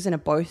and Susan are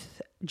both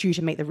due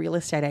to meet the real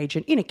estate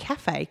agent in a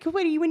cafe. Because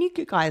when you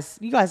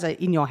guys are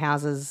in your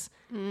houses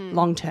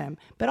long term,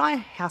 but I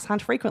house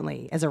hunt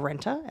frequently as a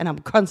renter and I'm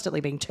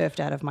constantly being turfed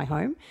out of my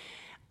home.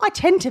 I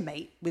tend to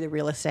meet with a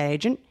real estate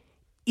agent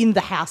in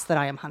the house that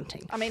I am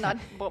hunting. I mean, I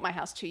bought my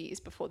house 2 years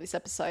before this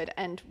episode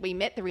and we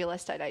met the real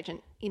estate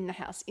agent in the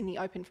house, in the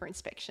open for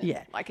inspection.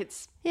 Yeah. Like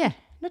it's Yeah.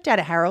 Not down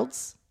at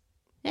Harold's.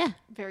 Yeah.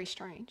 very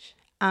strange.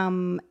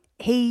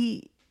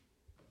 He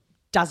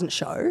doesn't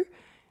show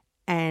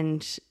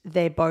and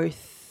they're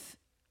both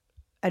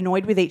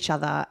annoyed with each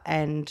other,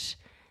 and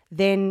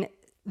then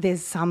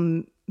there's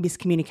some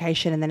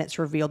miscommunication and then it's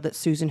revealed that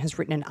Susan has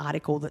written an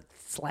article that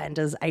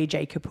slanders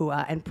AJ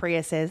Kapoor and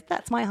Priya says,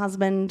 that's my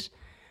husband.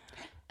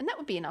 And that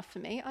would be enough for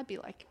me. I'd be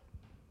like,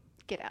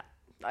 get out.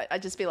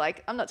 I'd just be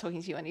like, I'm not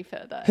talking to you any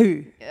further.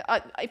 Who?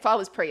 If I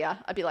was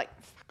Priya, I'd be like,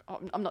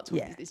 fuck, I'm not talking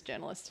Yeah. to this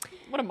journalist.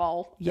 What a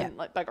mole. Yeah. And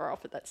like bugger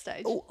off at that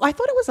stage. I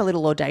thought it was a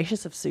little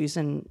audacious of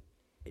Susan.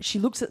 She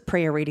looks at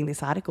Priya reading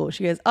this article.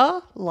 She goes,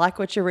 oh, like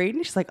what you're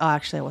reading? She's like, oh,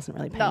 actually, I wasn't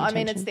really paying No, I attention.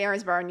 mean, it's the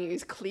Erinsborough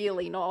News.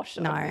 Clearly not.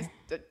 No,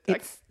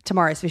 it's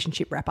tomorrow's fish and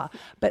chip wrapper.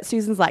 But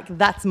Susan's like,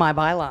 that's my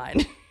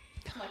byline.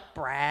 Like,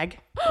 brag.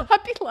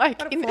 I'd be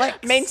like,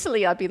 flex.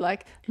 mentally, I'd be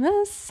like,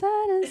 the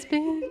saddest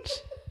bitch.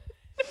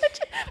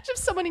 Imagine if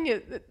someone in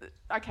your,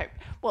 okay,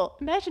 well,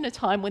 imagine a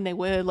time when there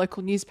were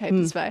local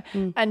newspapers,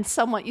 and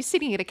someone, you're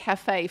sitting at a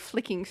cafe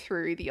flicking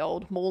through the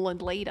old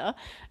Moreland Leader,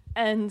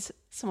 and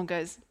someone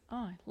goes, oh,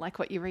 I like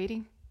what you're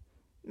reading.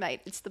 Mate,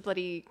 it's the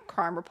bloody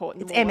crime report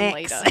in the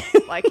Moreland MX.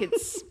 Leader. Like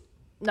it's,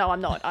 no, I'm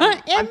not.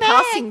 I'm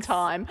passing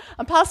time.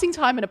 I'm passing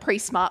time in a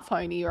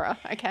pre-smartphone era,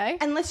 okay?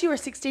 Unless you're a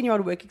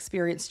 16-year-old work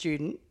experience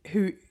student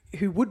who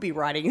would be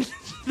writing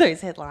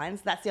those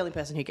headlines, that's the only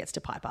person who gets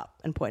to pipe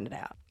up and point it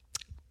out.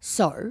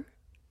 So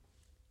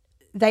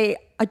I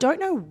don't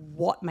know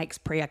what makes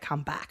Priya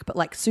come back, but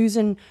like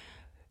Susan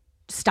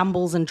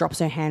stumbles and drops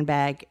her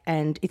handbag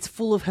and it's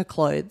full of her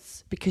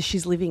clothes because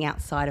she's living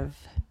outside of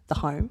the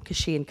home because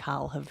she and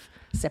Carl have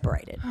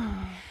separated.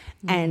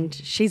 And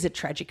she's a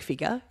tragic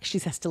figure. She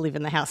has to live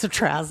in the house of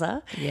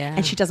trouser. Yeah.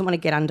 And she doesn't want to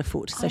get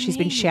underfoot. So she's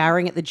been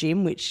showering at the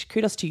gym, which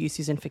kudos to you,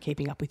 Susan, for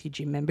keeping up with your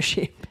gym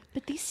membership.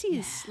 But this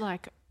is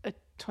like a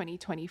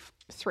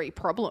 2023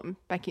 problem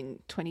back in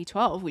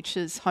 2012, which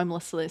is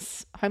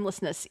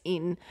homelessness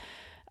in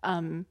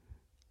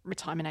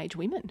retirement age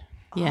women.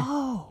 Yeah.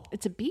 Oh.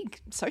 It's a big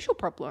social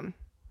problem.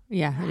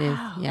 Yeah, it is.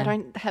 They Yeah.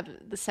 don't have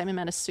the same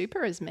amount of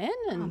super as men,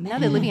 and now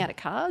they're living out of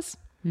cars.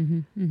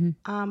 And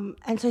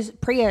so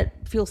Priya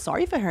feels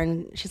sorry for her,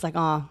 and she's like,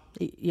 "Oh,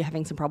 you're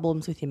having some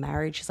problems with your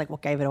marriage." She's like,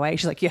 "What gave it away?"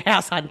 She's like, "You're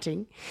house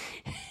hunting."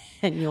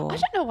 And you're I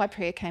don't know why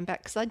Priya came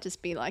back, because I'd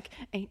just be like,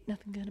 ain't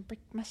nothing going to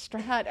break my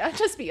stride. I'd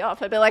just be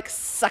off. I'd be like,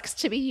 sucks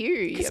to be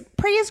you.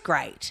 Priya's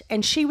great,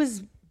 and she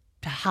was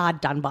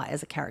hard done by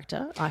as a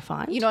character, I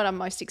find. You know what I'm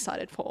most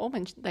excited for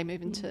when they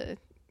move into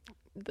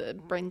the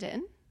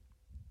Brendan?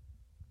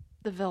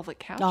 The velvet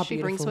couch Oh,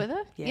 she brings beautiful.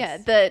 with her.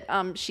 Yes. Yeah,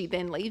 that she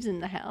then leaves in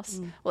the house.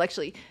 Well,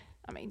 actually,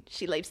 I mean,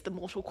 she leaves the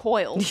mortal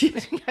coil.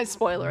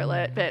 Spoiler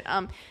alert. But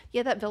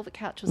that velvet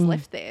couch was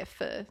left there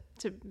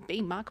to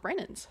be Mark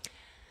Brennan's.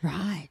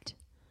 Right.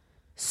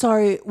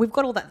 So we've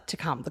got all that to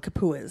come. The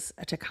Kapuas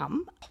are to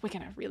come. We're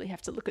going to really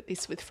have to look at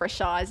this with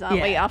fresh eyes,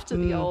 aren't we? Yeah. After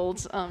the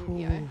old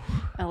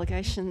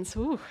allegations.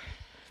 Ooh.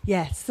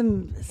 Yeah,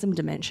 some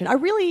dimension. It's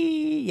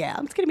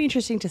going to be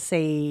interesting to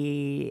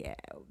see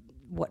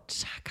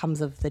what comes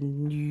of the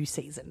new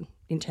season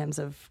in terms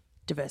of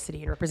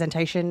diversity and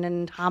representation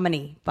and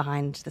harmony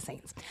behind the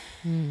scenes.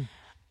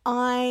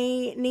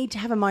 I need to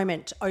have a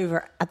moment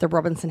over at the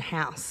Robinson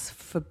house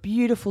for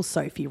beautiful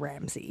Sophie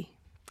Ramsey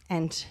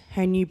and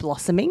her new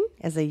blossoming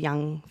as a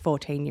young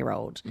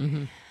 14-year-old.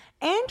 Andrew,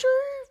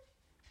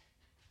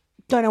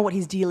 don't know what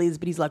his deal is,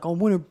 but he's like, I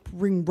want to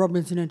bring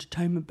Robinson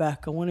Entertainment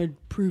back. I want to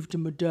prove to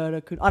my dad I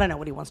could. I don't know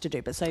what he wants to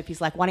do, but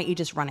Sophie's like, why don't you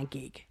just run a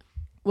gig?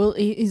 Well,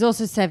 he's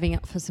also saving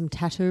up for some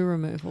tattoo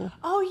removal,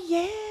 Oh,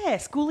 yeah,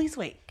 Schoolies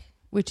Week.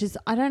 which is,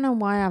 I don't know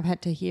why I've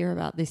had to hear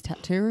about this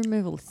tattoo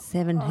removal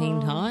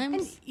 17 times.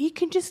 And you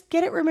can just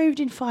get it removed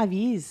in 5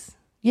 years.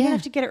 You don't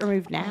have to get it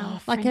removed now.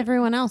 Like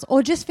everyone else.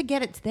 Or just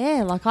forget it's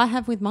there, like I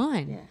have with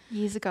mine.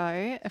 Years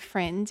ago, a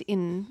friend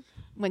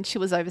when she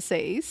was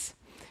overseas,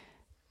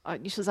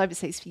 she was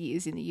overseas for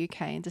years in the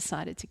UK and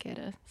decided to get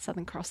a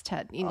Southern Cross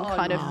tat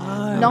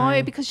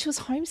because she was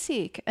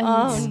homesick. And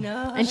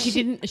And she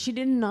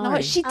didn't know.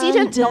 No, she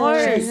didn't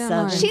know.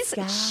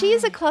 Southern She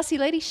is a classy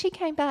lady. She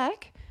came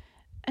back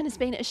and has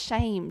been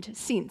ashamed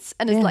since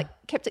and has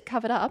kept it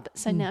covered up.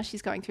 So now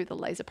she's going through the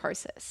laser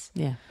process.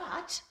 Yeah.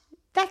 But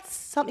that's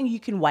something you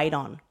can wait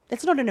on.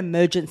 That's not an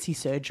emergency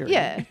surgery.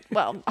 Yeah,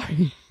 well,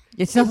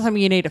 It's not something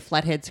you need a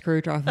flathead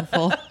screwdriver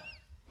for.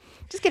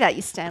 just get out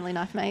your Stanley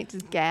knife, mate.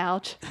 Just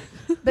gouge.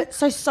 But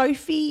so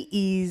Sophie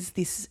is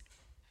this.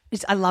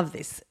 I love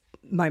this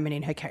moment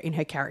in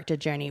her character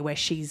journey where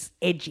she's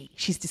edgy.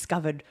 She's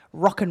discovered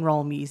rock and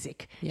roll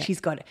music. Yeah.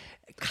 She's got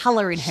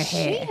colour in her She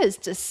hair. has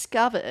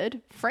discovered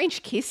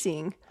French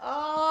kissing.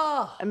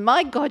 Oh. And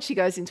my God, she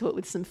goes into it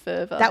with some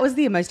fervour. That was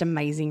the most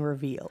amazing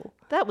reveal.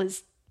 That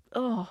was,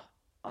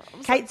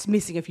 Kate's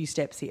missing a few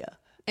steps here.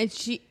 And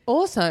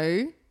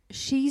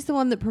she's the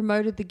one that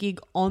promoted the gig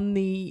on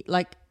the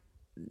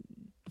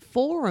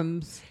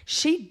forums.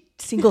 She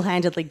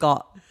single-handedly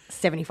got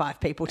 75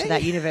 people to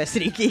that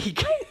university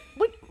gig.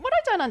 what I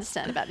don't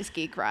understand about this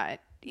gig, right,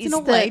 It's is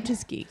an that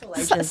all-ages gig.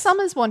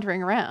 Summer's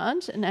wandering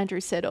around and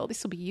Andrew said,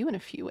 this will be you in a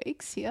few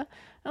weeks here.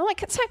 And I'm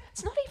like, so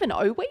it's not even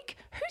O week?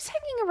 Who's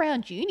hanging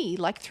around uni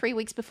 3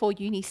 weeks before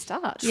uni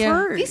starts?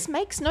 Yeah. True. This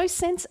makes no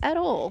sense at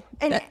all.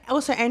 And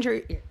also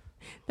Andrew...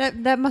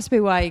 That must be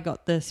why you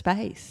got the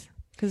space,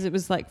 because it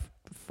was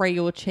free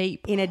or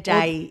cheap In a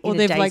day, or in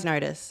a they've, day's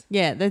notice.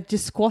 Yeah, they've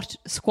just squat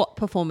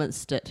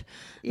performanced it.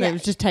 Yeah.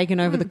 They've just taken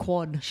over the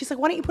quad. She's like,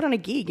 why don't you put on a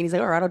gig? And he's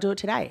like, all right, I'll do it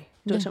today.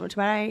 Do it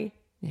today.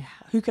 Yeah,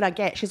 Who could I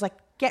get? She's like,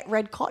 get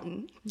Red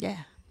Cotton. yeah.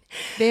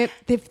 They've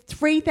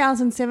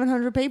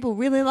 3,700 people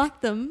really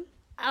like them.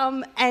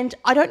 And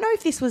I don't know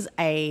if this was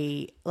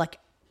an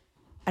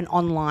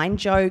online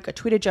joke, a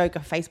Twitter joke, a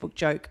Facebook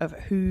joke of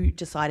who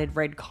decided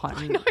Red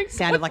Cotton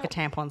sounded like a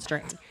tampon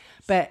string.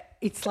 But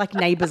it's like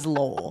Neighbours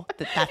law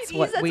that's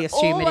what we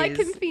assume all it I is.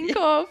 can think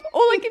of.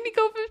 All I can think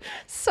of is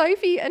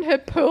Sophie and her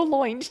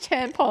purloined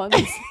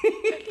tampons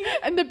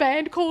and the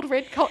band called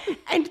Red Cotton.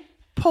 And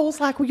Paul's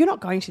like, well, you're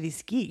not going to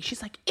this gig.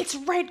 She's like, it's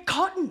Red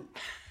Cotton.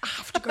 I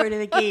have to go to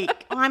the gig.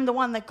 I'm the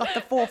one that got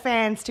the 4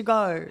 fans to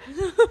go.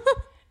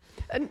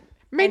 And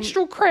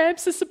menstrual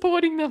cramps are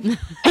supporting them.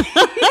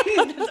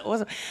 That's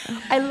awesome.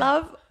 I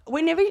love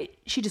whenever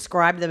she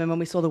described them and when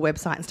we saw the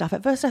website and stuff,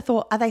 at first I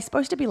thought, are they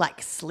supposed to be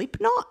like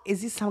Slipknot?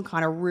 Is this some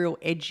kind of real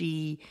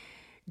edgy,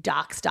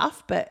 dark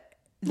stuff? But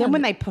then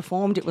when they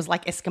performed, it was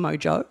like Eskimo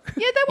Joe.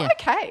 Yeah, they were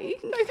okay.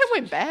 They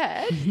weren't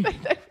bad.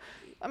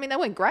 They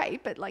weren't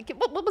great, but it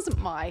wasn't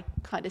my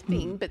kind of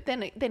thing. But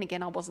then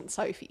again, I wasn't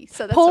Sophie,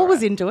 so that's Paul all right.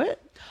 was into it.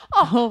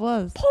 Oh, it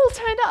was. Paul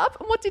turned up,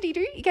 and what did he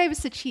do? He gave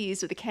us a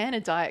cheers with a can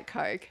of Diet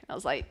Coke. I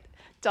was like,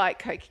 Diet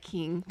Coke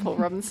King, Paul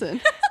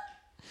Robinson.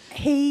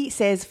 He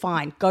says,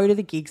 fine, go to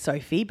the gig,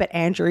 Sophie, but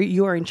Andrew,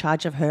 you are in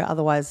charge of her,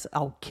 otherwise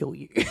I'll kill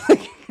you. Yeah.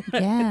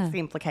 That's the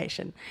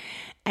implication.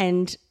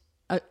 And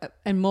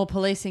And more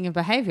policing of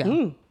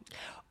behaviour.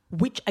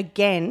 which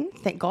again,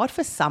 thank God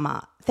for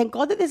Summer. thank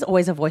God that there's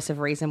always a voice of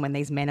reason when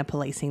these men are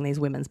policing these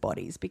women's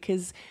bodies,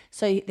 because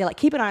so they're like,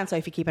 keep an eye on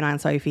Sophie, keep an eye on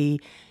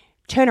Sophie.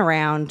 Turn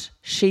around,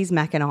 she's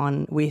macking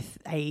on with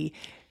a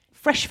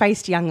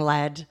fresh-faced young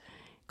lad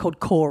called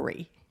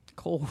Corey.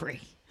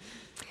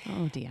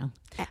 Oh, dear.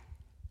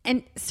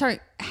 And so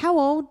how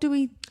old do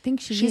we think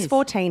she is? She's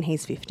 14,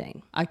 he's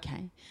 15.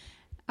 Okay.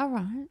 All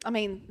right. I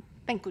mean,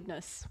 thank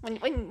goodness.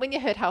 When you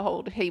heard how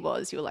old he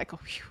was, you were like, oh,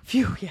 phew.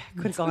 Phew, yeah,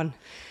 could have gone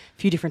a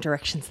few different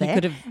directions He there.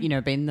 could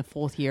have, been the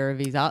 4th year of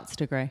his arts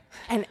degree.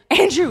 And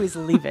Andrew is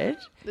livid.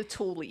 The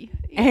toolie.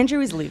 Andrew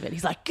is livid.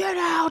 He's like, get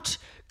out,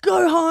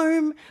 go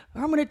home,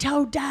 or I'm going to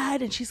tell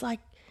Dad. And she's like,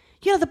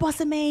 you're the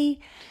boss of me.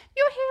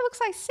 Your hair looks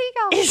like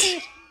seagull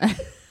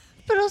shit.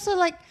 But also,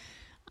 like,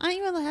 aren't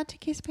you allowed to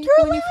kiss people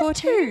You're when you're allowed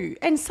 14? to.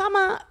 And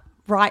Summer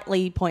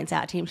rightly points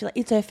out to him, she's like,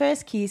 it's her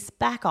first kiss,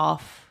 back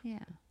off. Yeah.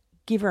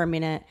 Give her a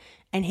minute.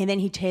 And then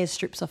he tears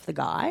strips off the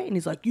guy and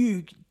he's like,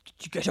 you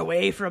get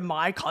away from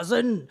my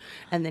cousin.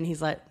 And then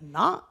he's like,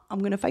 nah, I'm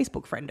going to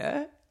Facebook friend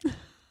her. You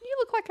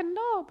look like a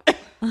knob.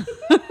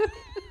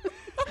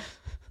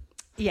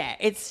 Yeah,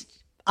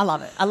 I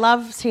love it. I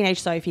love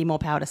teenage Sophie, more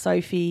power to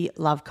Sophie.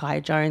 Love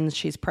Kaya Jones,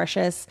 she's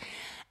precious.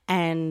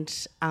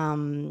 And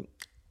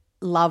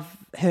love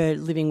her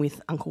living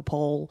with Uncle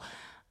Paul.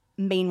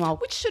 Meanwhile,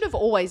 Which should have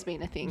always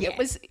been a thing. Yeah. It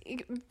was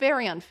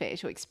very unfair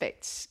to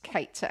expect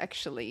Kate to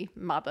actually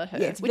mother her,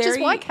 Yeah, it's which is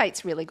very- why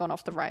Kate's really gone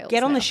off the rails.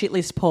 get on now. the shit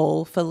list,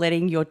 Paul, for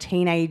letting your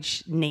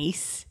teenage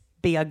niece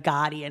be a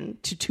guardian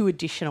to 2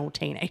 additional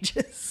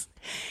teenagers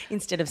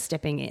instead of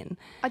stepping in.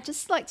 I'd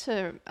just like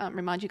to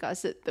remind you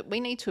guys that we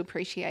need to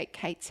appreciate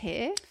Kate's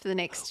hair for the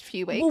next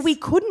few weeks. Well, we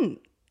couldn't.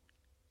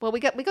 Well, we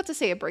got to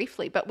see her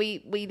briefly, but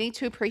we need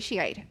to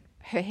appreciate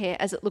her hair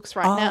as it looks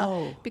right now,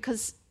 Oh.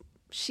 because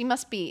she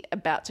must be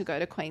about to go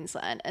to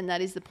Queensland, and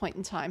that is the point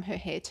in time her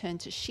hair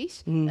turned to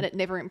shit and it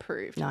never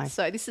improved. No.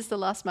 So this is the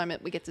last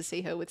moment we get to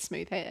see her with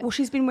smooth hair. Well,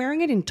 she's been wearing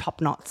it in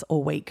top knots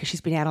all week because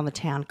she's been out on the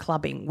town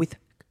clubbing with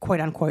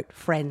quote-unquote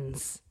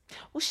friends.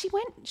 Well,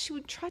 she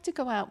tried to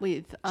go out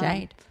with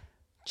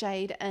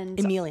Jade and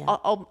Amelia.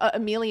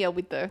 Amelia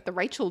with the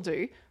Rachel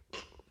do.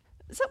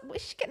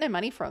 Was she getting her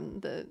money from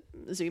the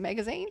Zoo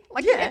magazine?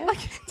 Like, Yeah. like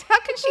how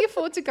can she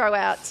afford to go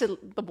out to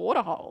the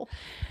waterhole?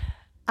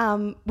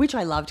 Which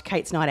I loved.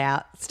 Kate's night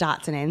out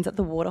starts and ends at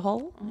the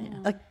waterhole.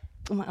 Like,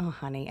 I'm like, oh,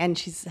 honey. And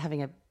she's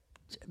having a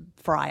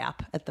fry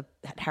up at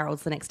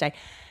Harold's the next day.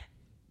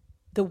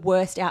 The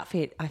worst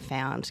outfit I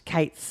found,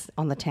 Kate's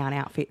on the town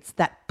outfits,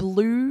 that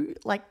blue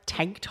like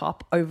tank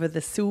top over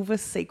the silver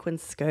sequin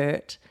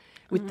skirt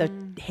with the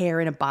hair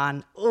in a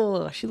bun.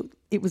 Oh,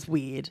 it was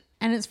weird.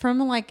 And it's from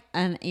like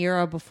an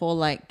era before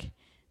like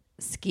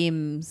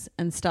Skims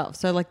and stuff.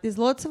 So like there's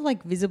lots of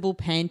like visible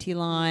panty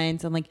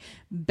lines and like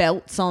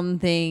belts on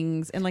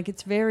things, and like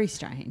it's very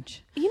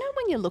strange. You know,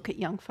 when you look at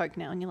young folk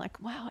now and you're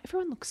like, wow,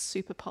 everyone looks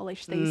super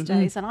polished these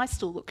days and I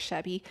still look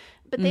shabby.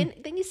 But then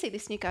you see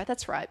this and you go,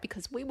 that's right,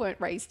 because we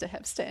weren't raised to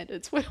have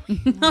standards, were we?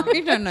 No,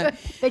 no.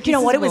 But you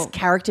know what? It was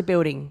character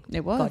building.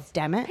 It was. God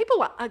damn it. People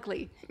were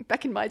ugly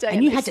back in my day.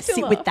 And you they had to still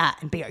sit are. with that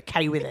and be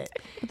okay with it.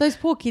 But those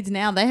poor kids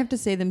now, they have to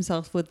see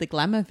themselves with the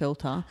glamour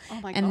filter.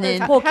 Oh my And God.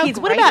 then Poor How kids.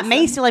 What great about is me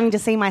them? still having to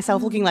see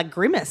myself looking like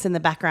Grimace in the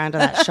background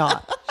of that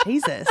shot?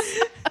 Jesus.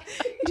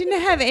 you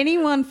didn't have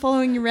anyone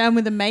following you around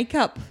with a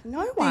makeup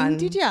No thing, one.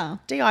 did ya?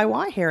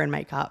 DIY hair and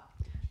makeup.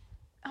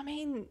 I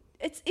mean,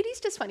 it is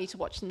just funny to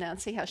watch them now and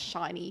see how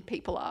shiny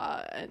people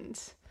are, and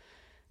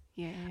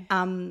yeah.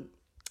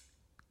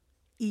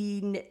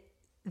 In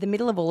the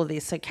middle of all of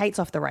this, so Kate's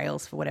off the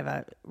rails for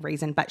whatever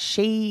reason, but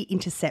she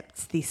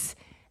intercepts this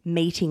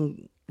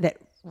meeting that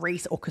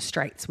Reese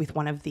orchestrates with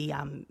one of the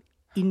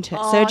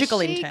surgical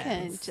she interns.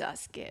 can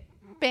just get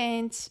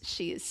bent.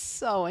 She is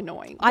so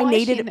annoying. I Why is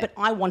needed she it, but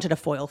I wanted a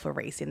foil for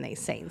Reese in these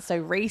scenes. So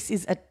Reese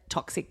is a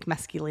toxic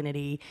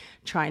masculinity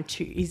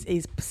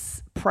is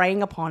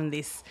preying upon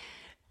this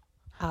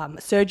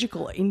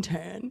surgical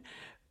intern.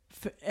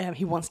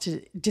 He wants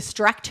to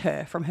distract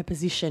her from her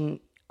position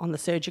on the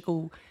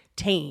surgical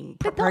team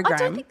But program. I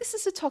don't think this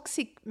is a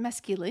toxic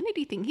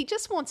masculinity thing. He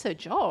just wants her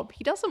job.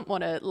 He doesn't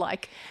want to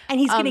And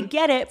he's gonna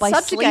get it by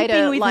subjugate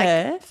sleeping with like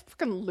her.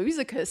 Fucking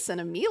Luzacus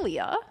and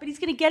Amelia. But he's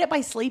going to get it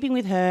by sleeping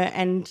with her.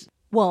 And,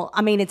 well,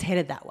 I mean, it's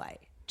headed that way.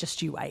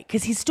 Just you wait.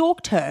 Because he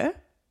stalked her.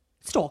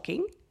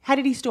 Stalking. How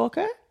did he stalk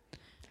her?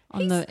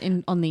 On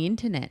the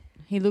internet.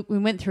 We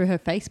went through her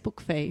Facebook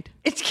feed.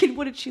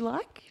 What did she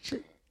like?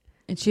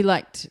 And she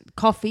liked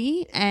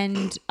coffee,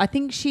 and I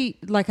think she'd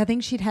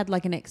had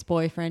like an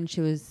ex-boyfriend she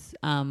was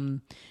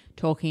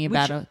talking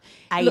about.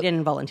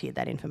 Aiden volunteered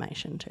that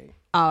information too.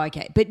 Oh,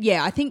 okay. But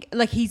yeah, I think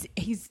like he's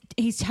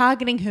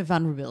targeting her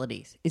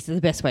vulnerabilities is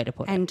the best way to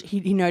put it. And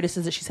he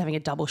notices that she's having a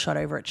double shot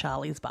over at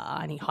Charlie's bar,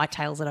 and he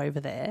hightails it over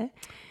there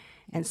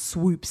and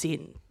swoops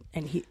in.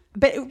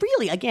 But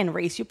really, again,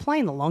 Reese, you're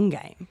playing the long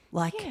game.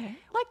 Like, Yeah.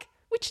 Like,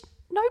 which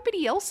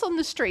nobody else on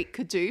the street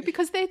could do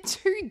because they're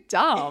too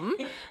dumb.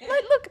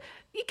 Like, look,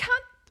 you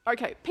can't...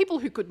 Okay, people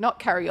who could not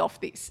carry off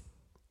this.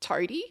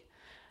 Toadie,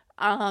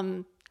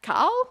 Carl,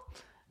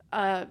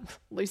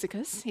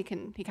 Luzacus, he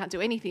can't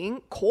do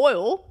anything.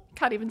 Coil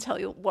can't even tell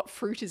you what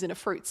fruit is in a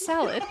fruit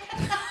salad.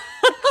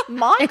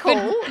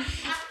 Michael,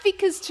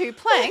 thick as two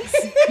planks.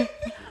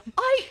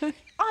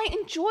 I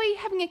enjoy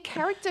having a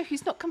character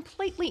who's not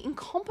completely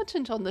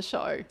incompetent on the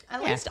show.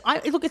 At least,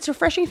 look, it's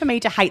refreshing for me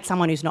to hate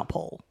someone who's not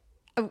Paul.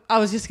 I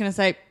was just going to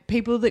say,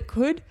 people that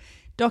could,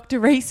 Dr.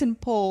 Reese and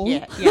Paul.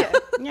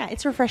 Yeah,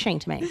 it's refreshing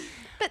to me.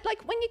 But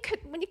like when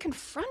you're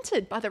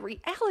confronted by the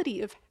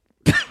reality of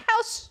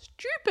how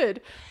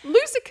stupid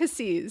Luzacus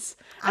is,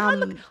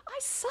 and I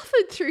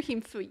suffered through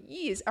him for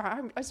years.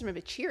 I just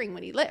remember cheering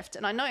when he left,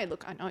 and I know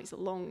he's a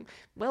long,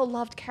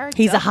 well-loved character.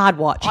 He's a hard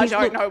watch. I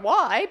don't know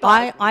why,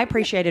 but I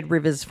appreciated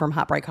Rivers from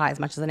Heartbreak High as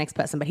much as the next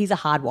person, but he's a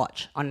hard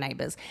watch on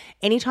Neighbours.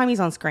 Anytime he's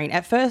on screen,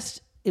 at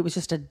first it was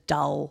just a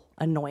dull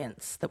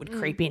annoyance that would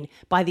creep in.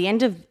 By the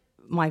end of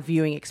my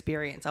viewing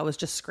experience, I was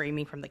just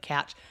screaming from the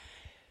couch,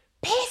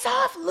 "Piss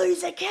off,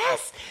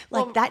 Luzacus!"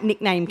 That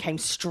nickname came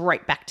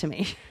straight back to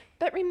me.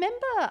 But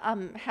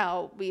remember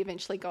how we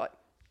eventually got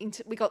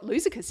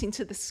Luzacus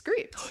into the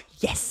script?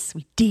 Yes,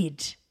 we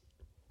did.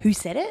 Who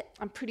said it?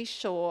 I'm pretty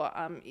sure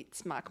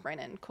it's Mark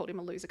Brennan called him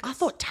a Luzacus. I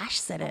thought Tash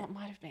said it. Oh, it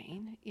might have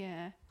been.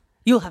 Yeah.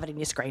 You'll have it in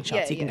your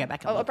screenshots. You can go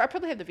back and look. I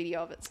probably have the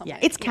video of it somewhere.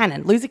 Yeah, it's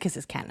canon. Luzacus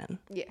is canon.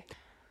 Yeah.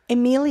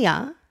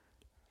 Emilia,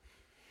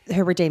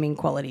 her redeeming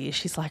quality is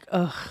she's like,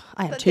 ugh,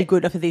 I am too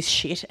good for this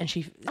shit. And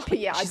she's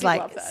like,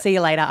 love that. see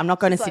you later. I'm not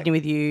going to Sydney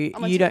with you.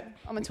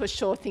 I'm into a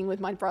sure thing with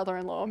my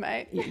brother-in-law,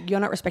 mate. You're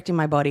not respecting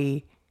my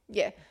body.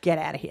 Yeah. Get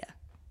out of here.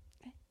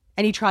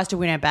 And he tries to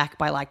win her back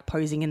by like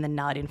posing in the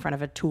nud in front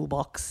of a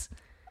toolbox,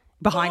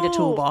 behind a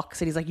toolbox.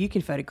 And he's like, you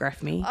can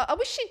photograph me. I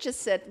wish she'd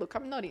just said, look,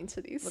 I'm not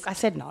into this. Look, I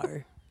said no.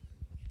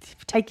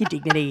 Take your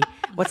dignity,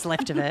 what's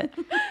left of it,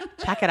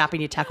 pack it up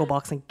in your tackle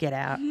box and get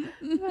out.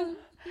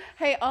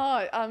 Hey,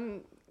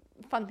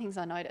 fun things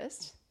I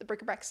noticed. The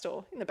bric-a-brac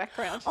store in the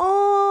background.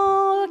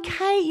 Oh,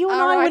 Kate, you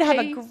and I would have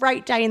a R.I.P.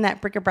 great day in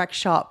that bric-a-brac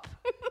shop.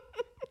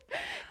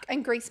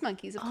 And Grease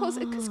Monkeys, of course.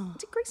 Because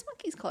did Grease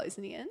Monkeys close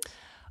in the end?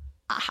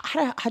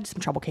 I had some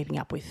trouble keeping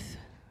up with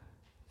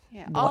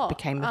what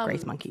became of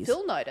Grease Monkeys.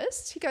 Phil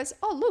noticed. He goes,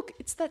 oh, look,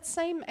 it's that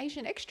same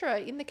Asian extra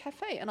in the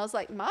cafe. And I was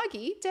like,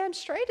 Margie? Damn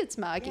straight it's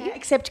Margie. Yeah,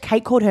 except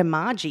Kate called her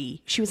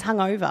Margie. She was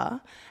hungover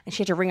and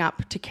she had to ring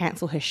up to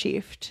cancel her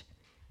shift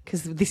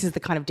because this is the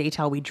kind of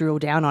detail we drill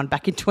down on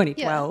back in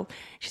 2012. Yeah.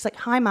 She's like,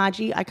 hi,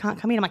 Margie, I can't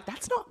come in. I'm like,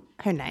 that's not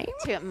her name.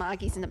 So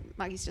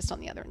Margie's just on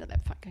the other end of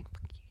that fucking...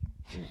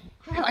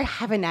 I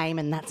have a name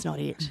and that's not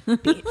it,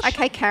 bitch.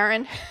 Okay,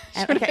 Karen.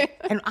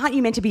 And aren't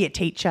you meant to be a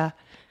teacher?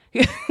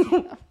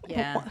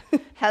 Yeah.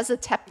 How's the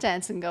tap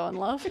dancing going,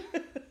 love?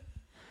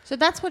 So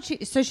that's what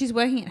she's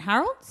working at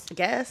Harold's? I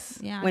guess.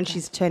 Yeah. When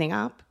she's turning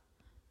up.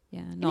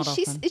 Yeah, not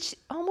often.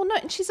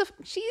 And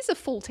she is a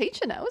full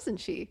teacher now, isn't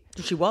she?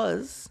 She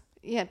was.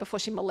 Yeah, before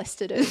she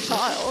molested her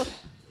child.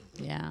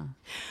 Yeah.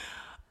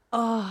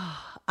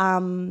 Are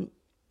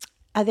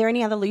there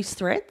any other loose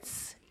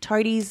threads?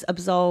 Toadie's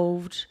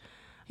absolved.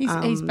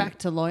 He's back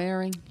to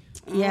lawyering.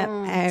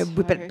 Yeah,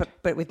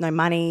 but with no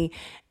money.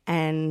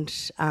 And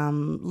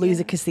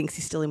Luzacus thinks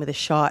he's still in with a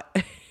shot.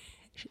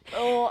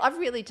 I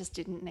really just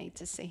didn't need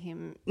to see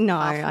him. No,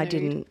 I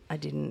didn't.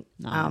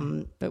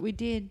 No, but we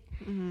did.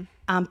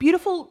 Mm-hmm.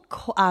 Beautiful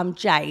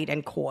Jade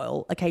and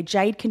Coil. Okay,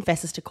 Jade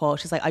confesses to Coil.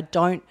 She's like, I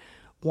don't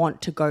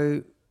want to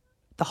go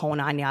the whole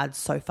 9 yards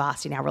so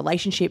fast in our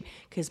relationship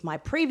because my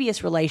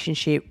previous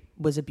relationship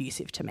was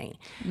abusive to me.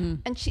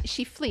 And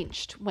she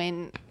flinched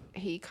when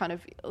he kind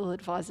of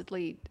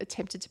ill-advisedly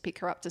attempted to pick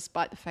her up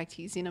despite the fact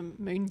he's in a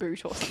moon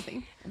boot or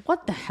something.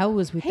 What the hell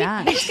was with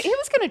that? He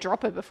was going to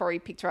drop her before he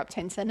picked her up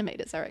 10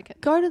 centimetres, I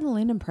recken. Go to the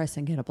linen press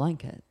and get a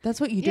blanket.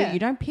 That's what you do. Yeah. You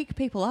don't pick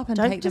people up and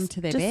take them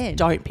to their bed.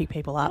 Don't pick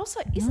people up. But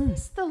also, isn't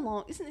this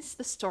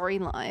the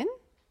storyline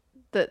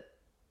that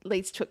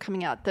leads to it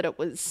coming out that it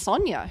was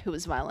Sonia who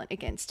was violent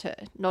against her,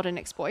 not an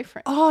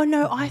ex-boyfriend? Oh,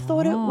 no, I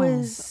thought it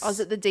was... Oh,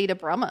 was it the Dita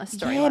Brummer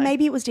storyline? Yeah,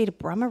 maybe it was Dita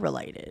Brummer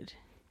related.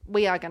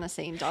 We are going to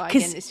see him die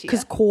again this year.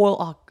 Because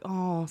Coil...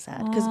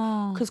 sad.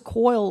 Because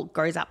Coil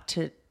goes up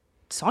to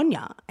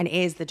Sonia and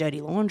airs the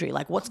dirty laundry.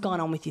 Like, what's going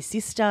on with your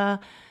sister?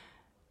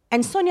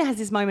 And Sonia has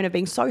this moment of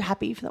being so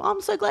happy for them. I'm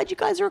so glad you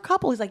guys are a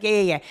couple. He's like,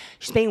 yeah.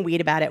 She's being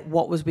weird about it.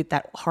 What was with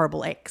that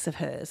horrible ex of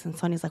hers? And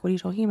Sonia's like, what are you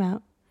talking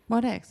about?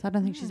 What ex? I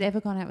don't think she's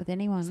ever gone out with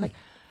anyone. It's like,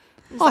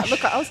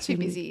 look, I was too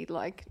busy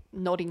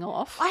nodding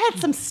off. I had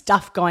some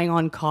stuff going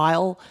on,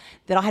 Kyle,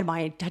 that I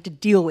had to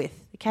deal with.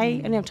 Okay, I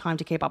didn't have time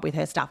to keep up with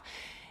her stuff,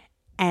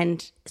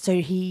 and so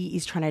he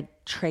is trying to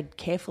tread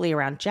carefully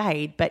around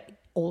Jade, but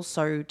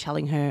also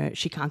telling her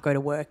she can't go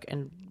to work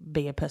and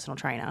be a personal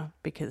trainer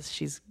because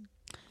she's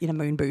in a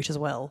moon boot as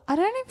well. I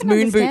don't even moon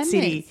understand boot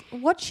city.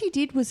 This. What she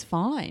did was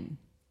fine.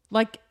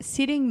 Like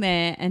sitting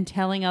there and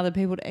telling other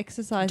people to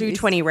exercise. Do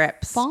 20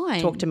 reps.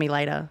 Fine. Talk to me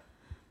later.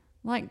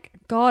 Like,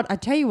 God, I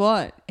tell you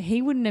what,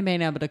 he wouldn't have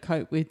been able to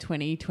cope with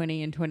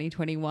 2020 and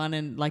 2021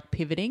 and like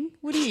pivoting,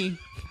 would he?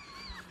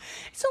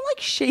 It's not like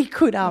she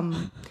could, it's not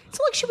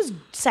like she was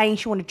saying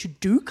she wanted to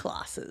do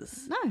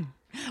classes. No.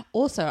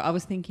 Also, I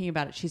was thinking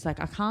about it. She's like,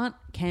 I can't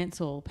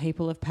cancel.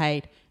 People have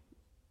paid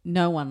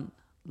no one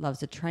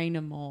loves a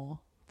trainer more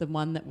than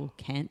one that will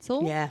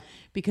cancel. Yeah.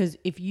 Because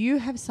if you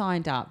have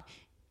signed up,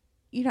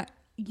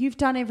 you've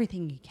done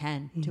everything you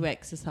can to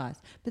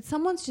exercise, but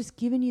someone's just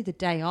given you the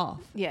day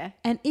off. Yeah.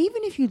 And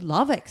even if you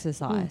love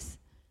exercise,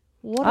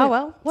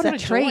 what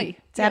it's a treat.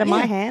 It's out of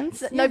my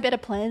hands. No better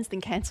plans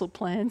than cancelled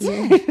plans.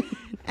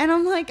 And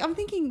I'm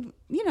thinking,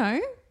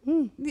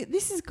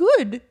 this is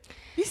good.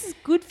 This is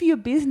good for your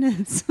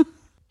business.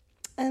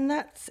 And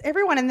that's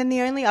everyone. And then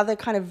the only other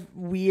kind of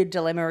weird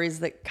dilemma is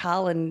that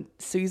Carl and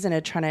Susan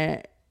are trying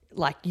to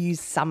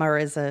use Summer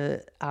as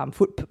a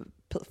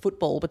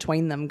football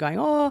between them, going,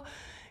 oh,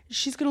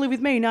 she's going to live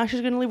with me. No,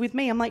 she's going to live with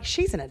me. I'm like,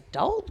 she's an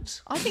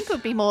adult. I think it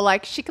would be more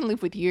like she can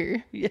live with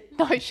you. Yeah.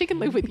 No, she can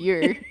live with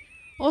you.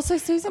 Also,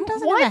 Susan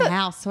doesn't have a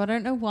house, so I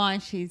don't know why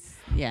she's...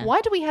 Yeah. Why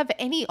do we have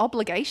any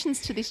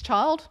obligations to this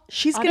child?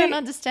 I don't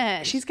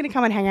understand. She's going to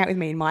come and hang out with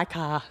me in my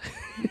car.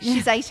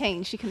 She's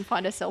 18. She can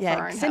find herself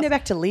her own send her house.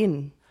 back to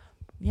Lynn.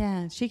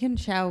 Yeah, she can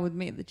shower with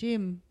me at the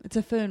gym. It's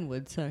a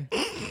Fernwood, so...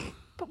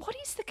 But what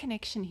is the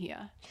connection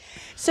here?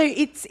 So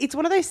it's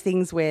one of those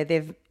things where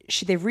they've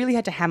really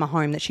had to hammer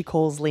home that she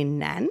calls Lynn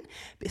Nan.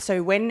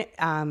 So when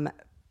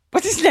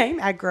what's his name?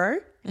 Agro.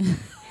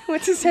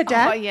 What's her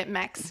dad? Oh yeah,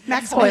 Max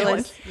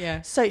Hoyland.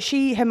 Yeah. So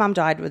her mum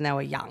died when they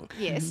were young.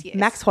 Yes, yes.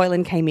 Max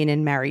Hoyland came in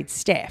and married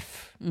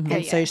Steph. Mm-hmm.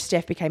 And so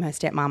Steph became her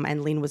stepmom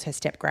and Lynn was her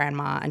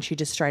step-grandma, and she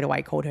just straight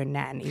away called her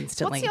Nan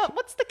instantly.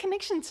 What's the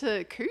connection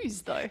to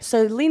Coos though?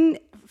 So Lynn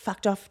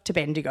fucked off to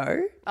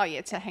Bendigo. Oh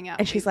yeah, to hang out.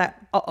 And she's like,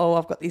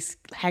 I've got this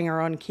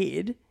hanger-on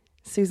kid.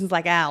 Susan's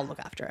like, I'll look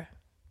after her.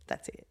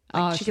 That's it.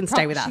 She can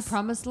stay with us. She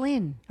promised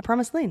Lynn. I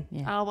promised Lynn.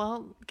 Yeah. Oh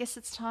well, guess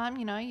it's time.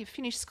 You've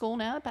finished school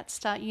now, about to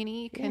start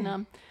uni. You can.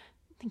 I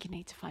think you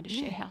need to find a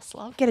share house,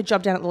 love. Get a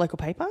job down at the local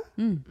paper.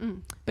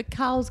 But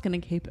Carl's going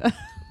to keep her.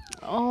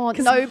 Oh,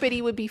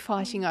 nobody would be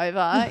fighting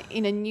over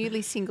in a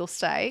newly single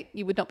state.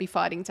 You would not be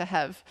fighting to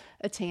have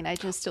a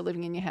teenager still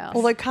living in your house.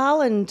 Although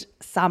Carl and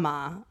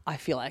Summer, I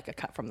feel like, are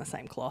cut from the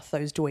same cloth,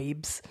 those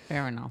dweebs.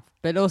 Fair enough.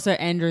 But also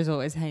Andrew's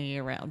always hanging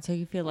around, so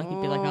you feel like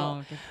you'd be like,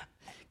 oh,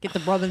 get the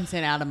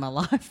Robinson out of my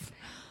life.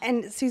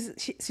 And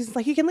Susan's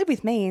like, you can live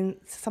with me. And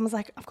Summer's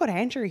like, I've got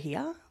Andrew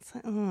here. It's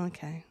like, oh,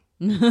 okay.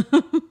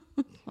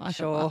 I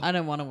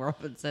don't want a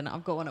Robinson.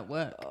 I've got one at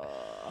work.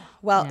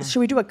 Well, should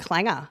we do a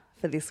clanger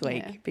for this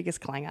week? Yeah. Biggest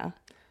clanger.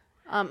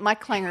 My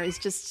clanger is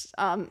just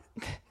the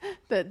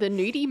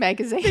nudie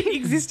magazine. The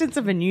existence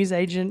of a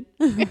newsagent.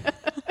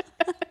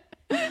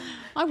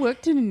 I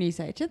worked in a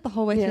newsagent the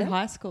whole way through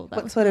high school. That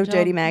What was sort my of job.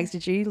 dirty mags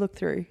did you look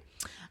through?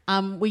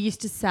 We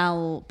used to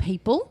sell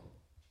people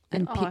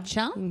and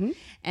picture,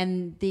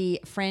 and the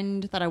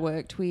friend that I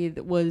worked with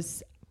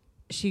was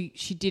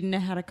she didn't know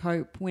how to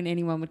cope when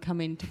anyone would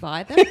come in to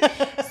buy them.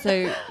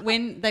 So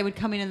when they would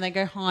come in and they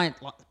go, hi,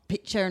 like,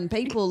 picture and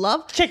people,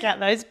 love. Check out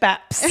those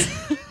baps.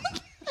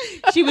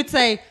 She would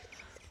say,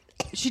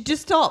 she'd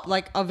just stop.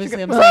 Like,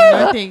 obviously I'm saying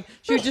nothing.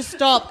 She would just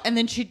stop and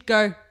then she'd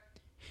go,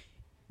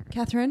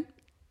 Catherine.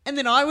 And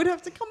then I would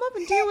have to come up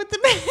and deal with the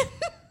man.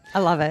 I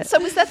love it. So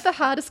was that the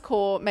hardest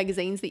core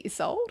magazines that you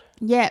sold?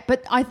 Yeah,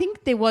 but I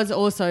think there was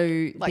also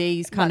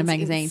these kind of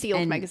ones in magazines. sealed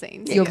and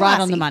magazines. You're right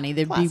on the Classy- money.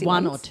 There'd be classy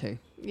one ones. or two.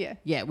 Yeah.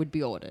 Yeah, it would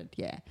be ordered,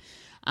 yeah.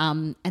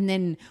 And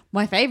then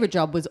my favourite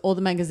job was all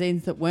the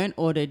magazines that weren't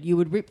ordered, you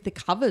would rip the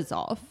covers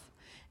off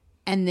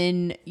and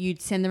then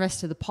you'd send the rest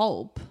to the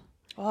pulp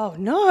Oh,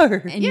 no.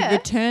 and you'd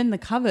return the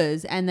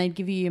covers and they'd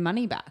give you your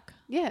money back.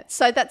 Yeah.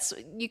 So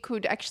you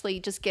could actually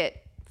just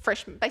get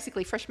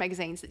basically fresh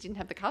magazines that didn't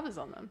have the covers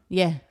on them.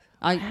 Yeah,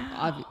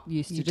 I've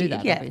used to do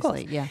that, Yeah, of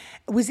obviously, course. yeah.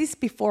 Was this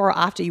before or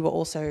after you were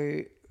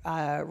also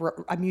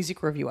a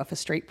music reviewer for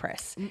Street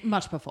Press?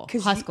 Much before,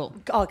 high school.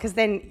 Because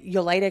then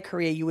your later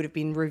career you would have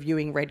been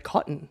reviewing Red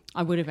Cotton.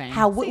 I would have been.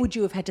 What would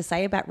you have had to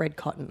say about Red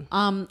Cotton?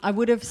 I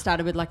would have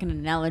started with like an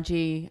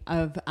analogy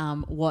of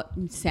what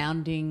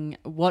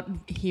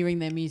hearing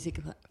their music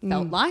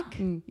felt like.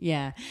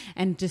 Yeah.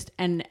 And just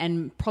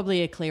and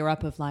probably a clear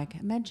up of like,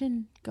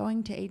 imagine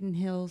going to Eden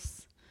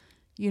Hills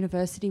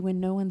University when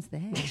no one's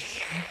there.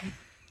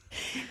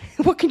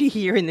 What can you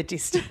hear in the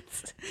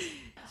distance?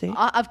 See?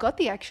 I've got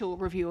the actual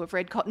review of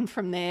Red Cotton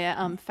from their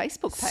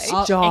Facebook page.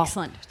 Oh, Stop.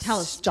 excellent. Tell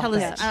us. Stop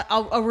it.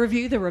 I'll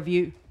review the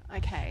review.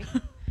 Okay.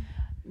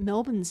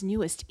 Melbourne's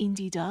newest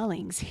indie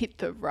darlings hit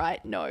the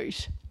right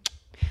note.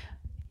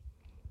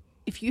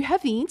 If you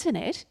have the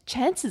internet,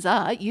 chances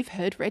are you've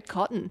heard Red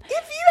Cotton.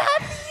 If you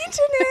have the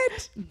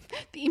internet.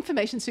 The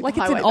information superhighway Like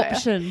it's an there.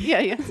 option. Yeah,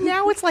 yeah.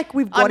 Now it's like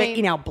we've got it mean-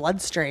 in our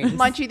bloodstream.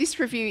 Mind you, this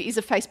review is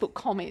a Facebook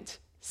comment.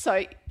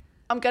 So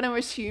I'm going to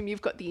assume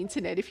you've got the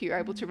internet if you're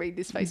able to read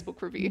this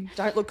Facebook review.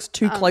 Don't look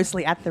too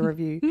closely at the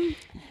review.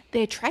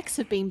 Their tracks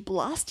have been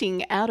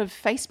blasting out of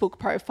Facebook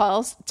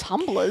profiles,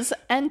 Tumblrs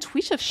and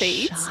Twitter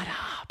feeds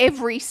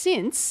ever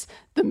since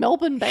the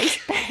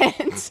Melbourne-based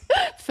band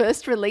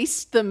first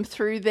released them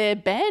through their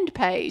band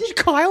page. Did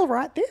Kyle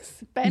write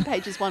this? Band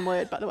page is one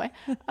word, by the way.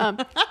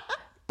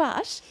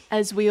 But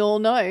as we all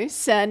know,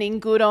 sounding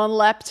good on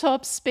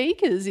laptop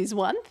speakers is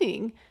one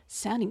thing.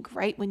 Sounding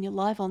great when you're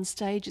live on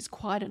stage is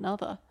quite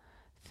another.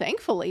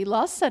 Thankfully,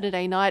 last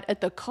Saturday night at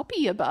the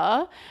Copier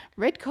Bar,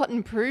 Red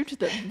Cotton proved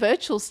that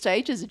virtual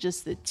stages are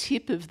just the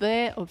tip of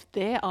their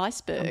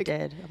iceberg. I'm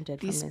dead. This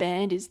from this.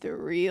 band is the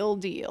real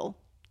deal.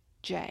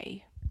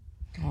 Jay.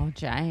 Oh,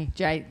 Jay,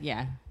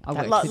 yeah. I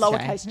worked with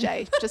Lowercase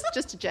Jay. J.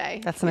 Just a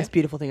J. That's the most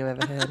beautiful thing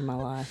I've ever heard in my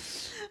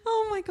life.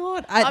 Oh my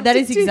God, that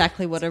is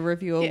exactly what a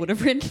reviewer Yeah. would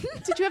have written.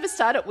 Did you ever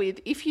start it with,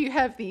 if you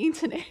have the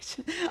internet?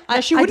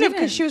 No, she wouldn't have, didn't.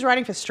 because she was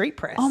writing for Street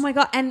Press. Oh my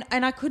God, and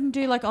I couldn't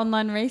do like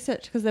online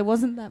research because there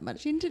wasn't that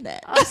much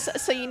internet.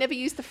 So you never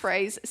use the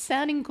phrase,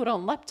 sounding good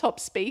on laptop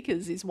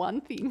speakers is one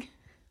thing.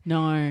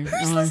 No,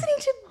 Who's no. listening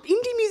to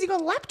indie music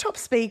on laptop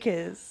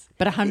speakers?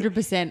 But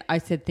 100%, I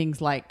said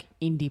things like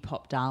indie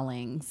pop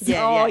darlings.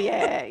 Yeah, Oh,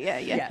 yeah.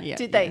 yeah.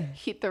 Did they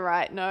hit the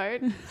right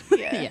note?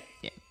 Yeah.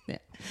 yeah.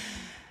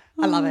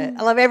 I love it.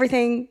 I love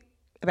everything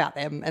about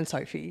them and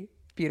Sophie.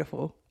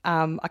 Beautiful.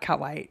 I can't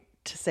wait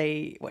to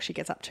see what she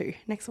gets up to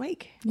next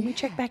week when we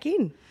check back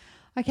in.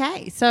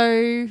 Okay,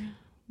 so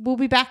we'll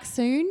be back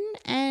soon,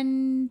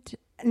 and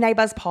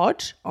Neighbours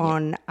Pod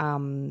on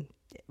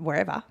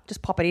wherever.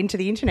 Just pop it into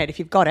the internet if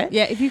you've got it.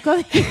 yeah, if you've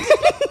got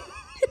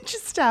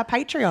Just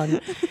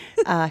Patreon.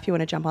 If you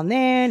want to jump on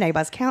there.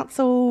 Neighbours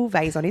Council.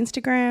 Vaya's on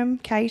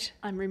Instagram. Kate.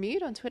 I'm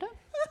Remude on Twitter,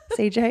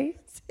 CJ.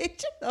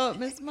 oh,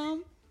 Miss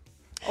Mum.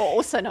 or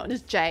also known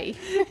as Jay.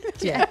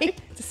 Yeah.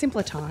 It's a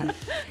simpler time.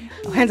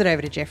 I'll hand it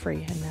over to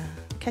Jeffrey and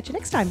catch you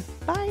next time.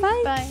 Bye.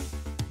 Bye.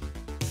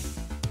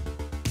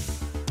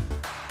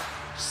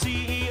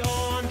 CEO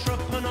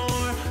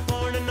entrepreneur,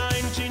 born in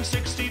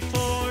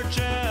 1964,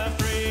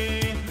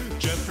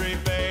 Jeffrey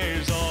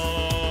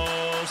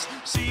Bezos.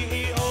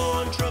 CEO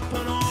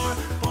entrepreneur,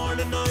 born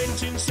in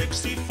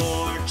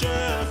 1964,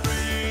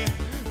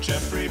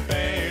 Jeffrey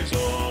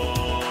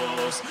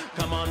Bezos.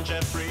 Come on,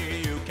 Jeffrey.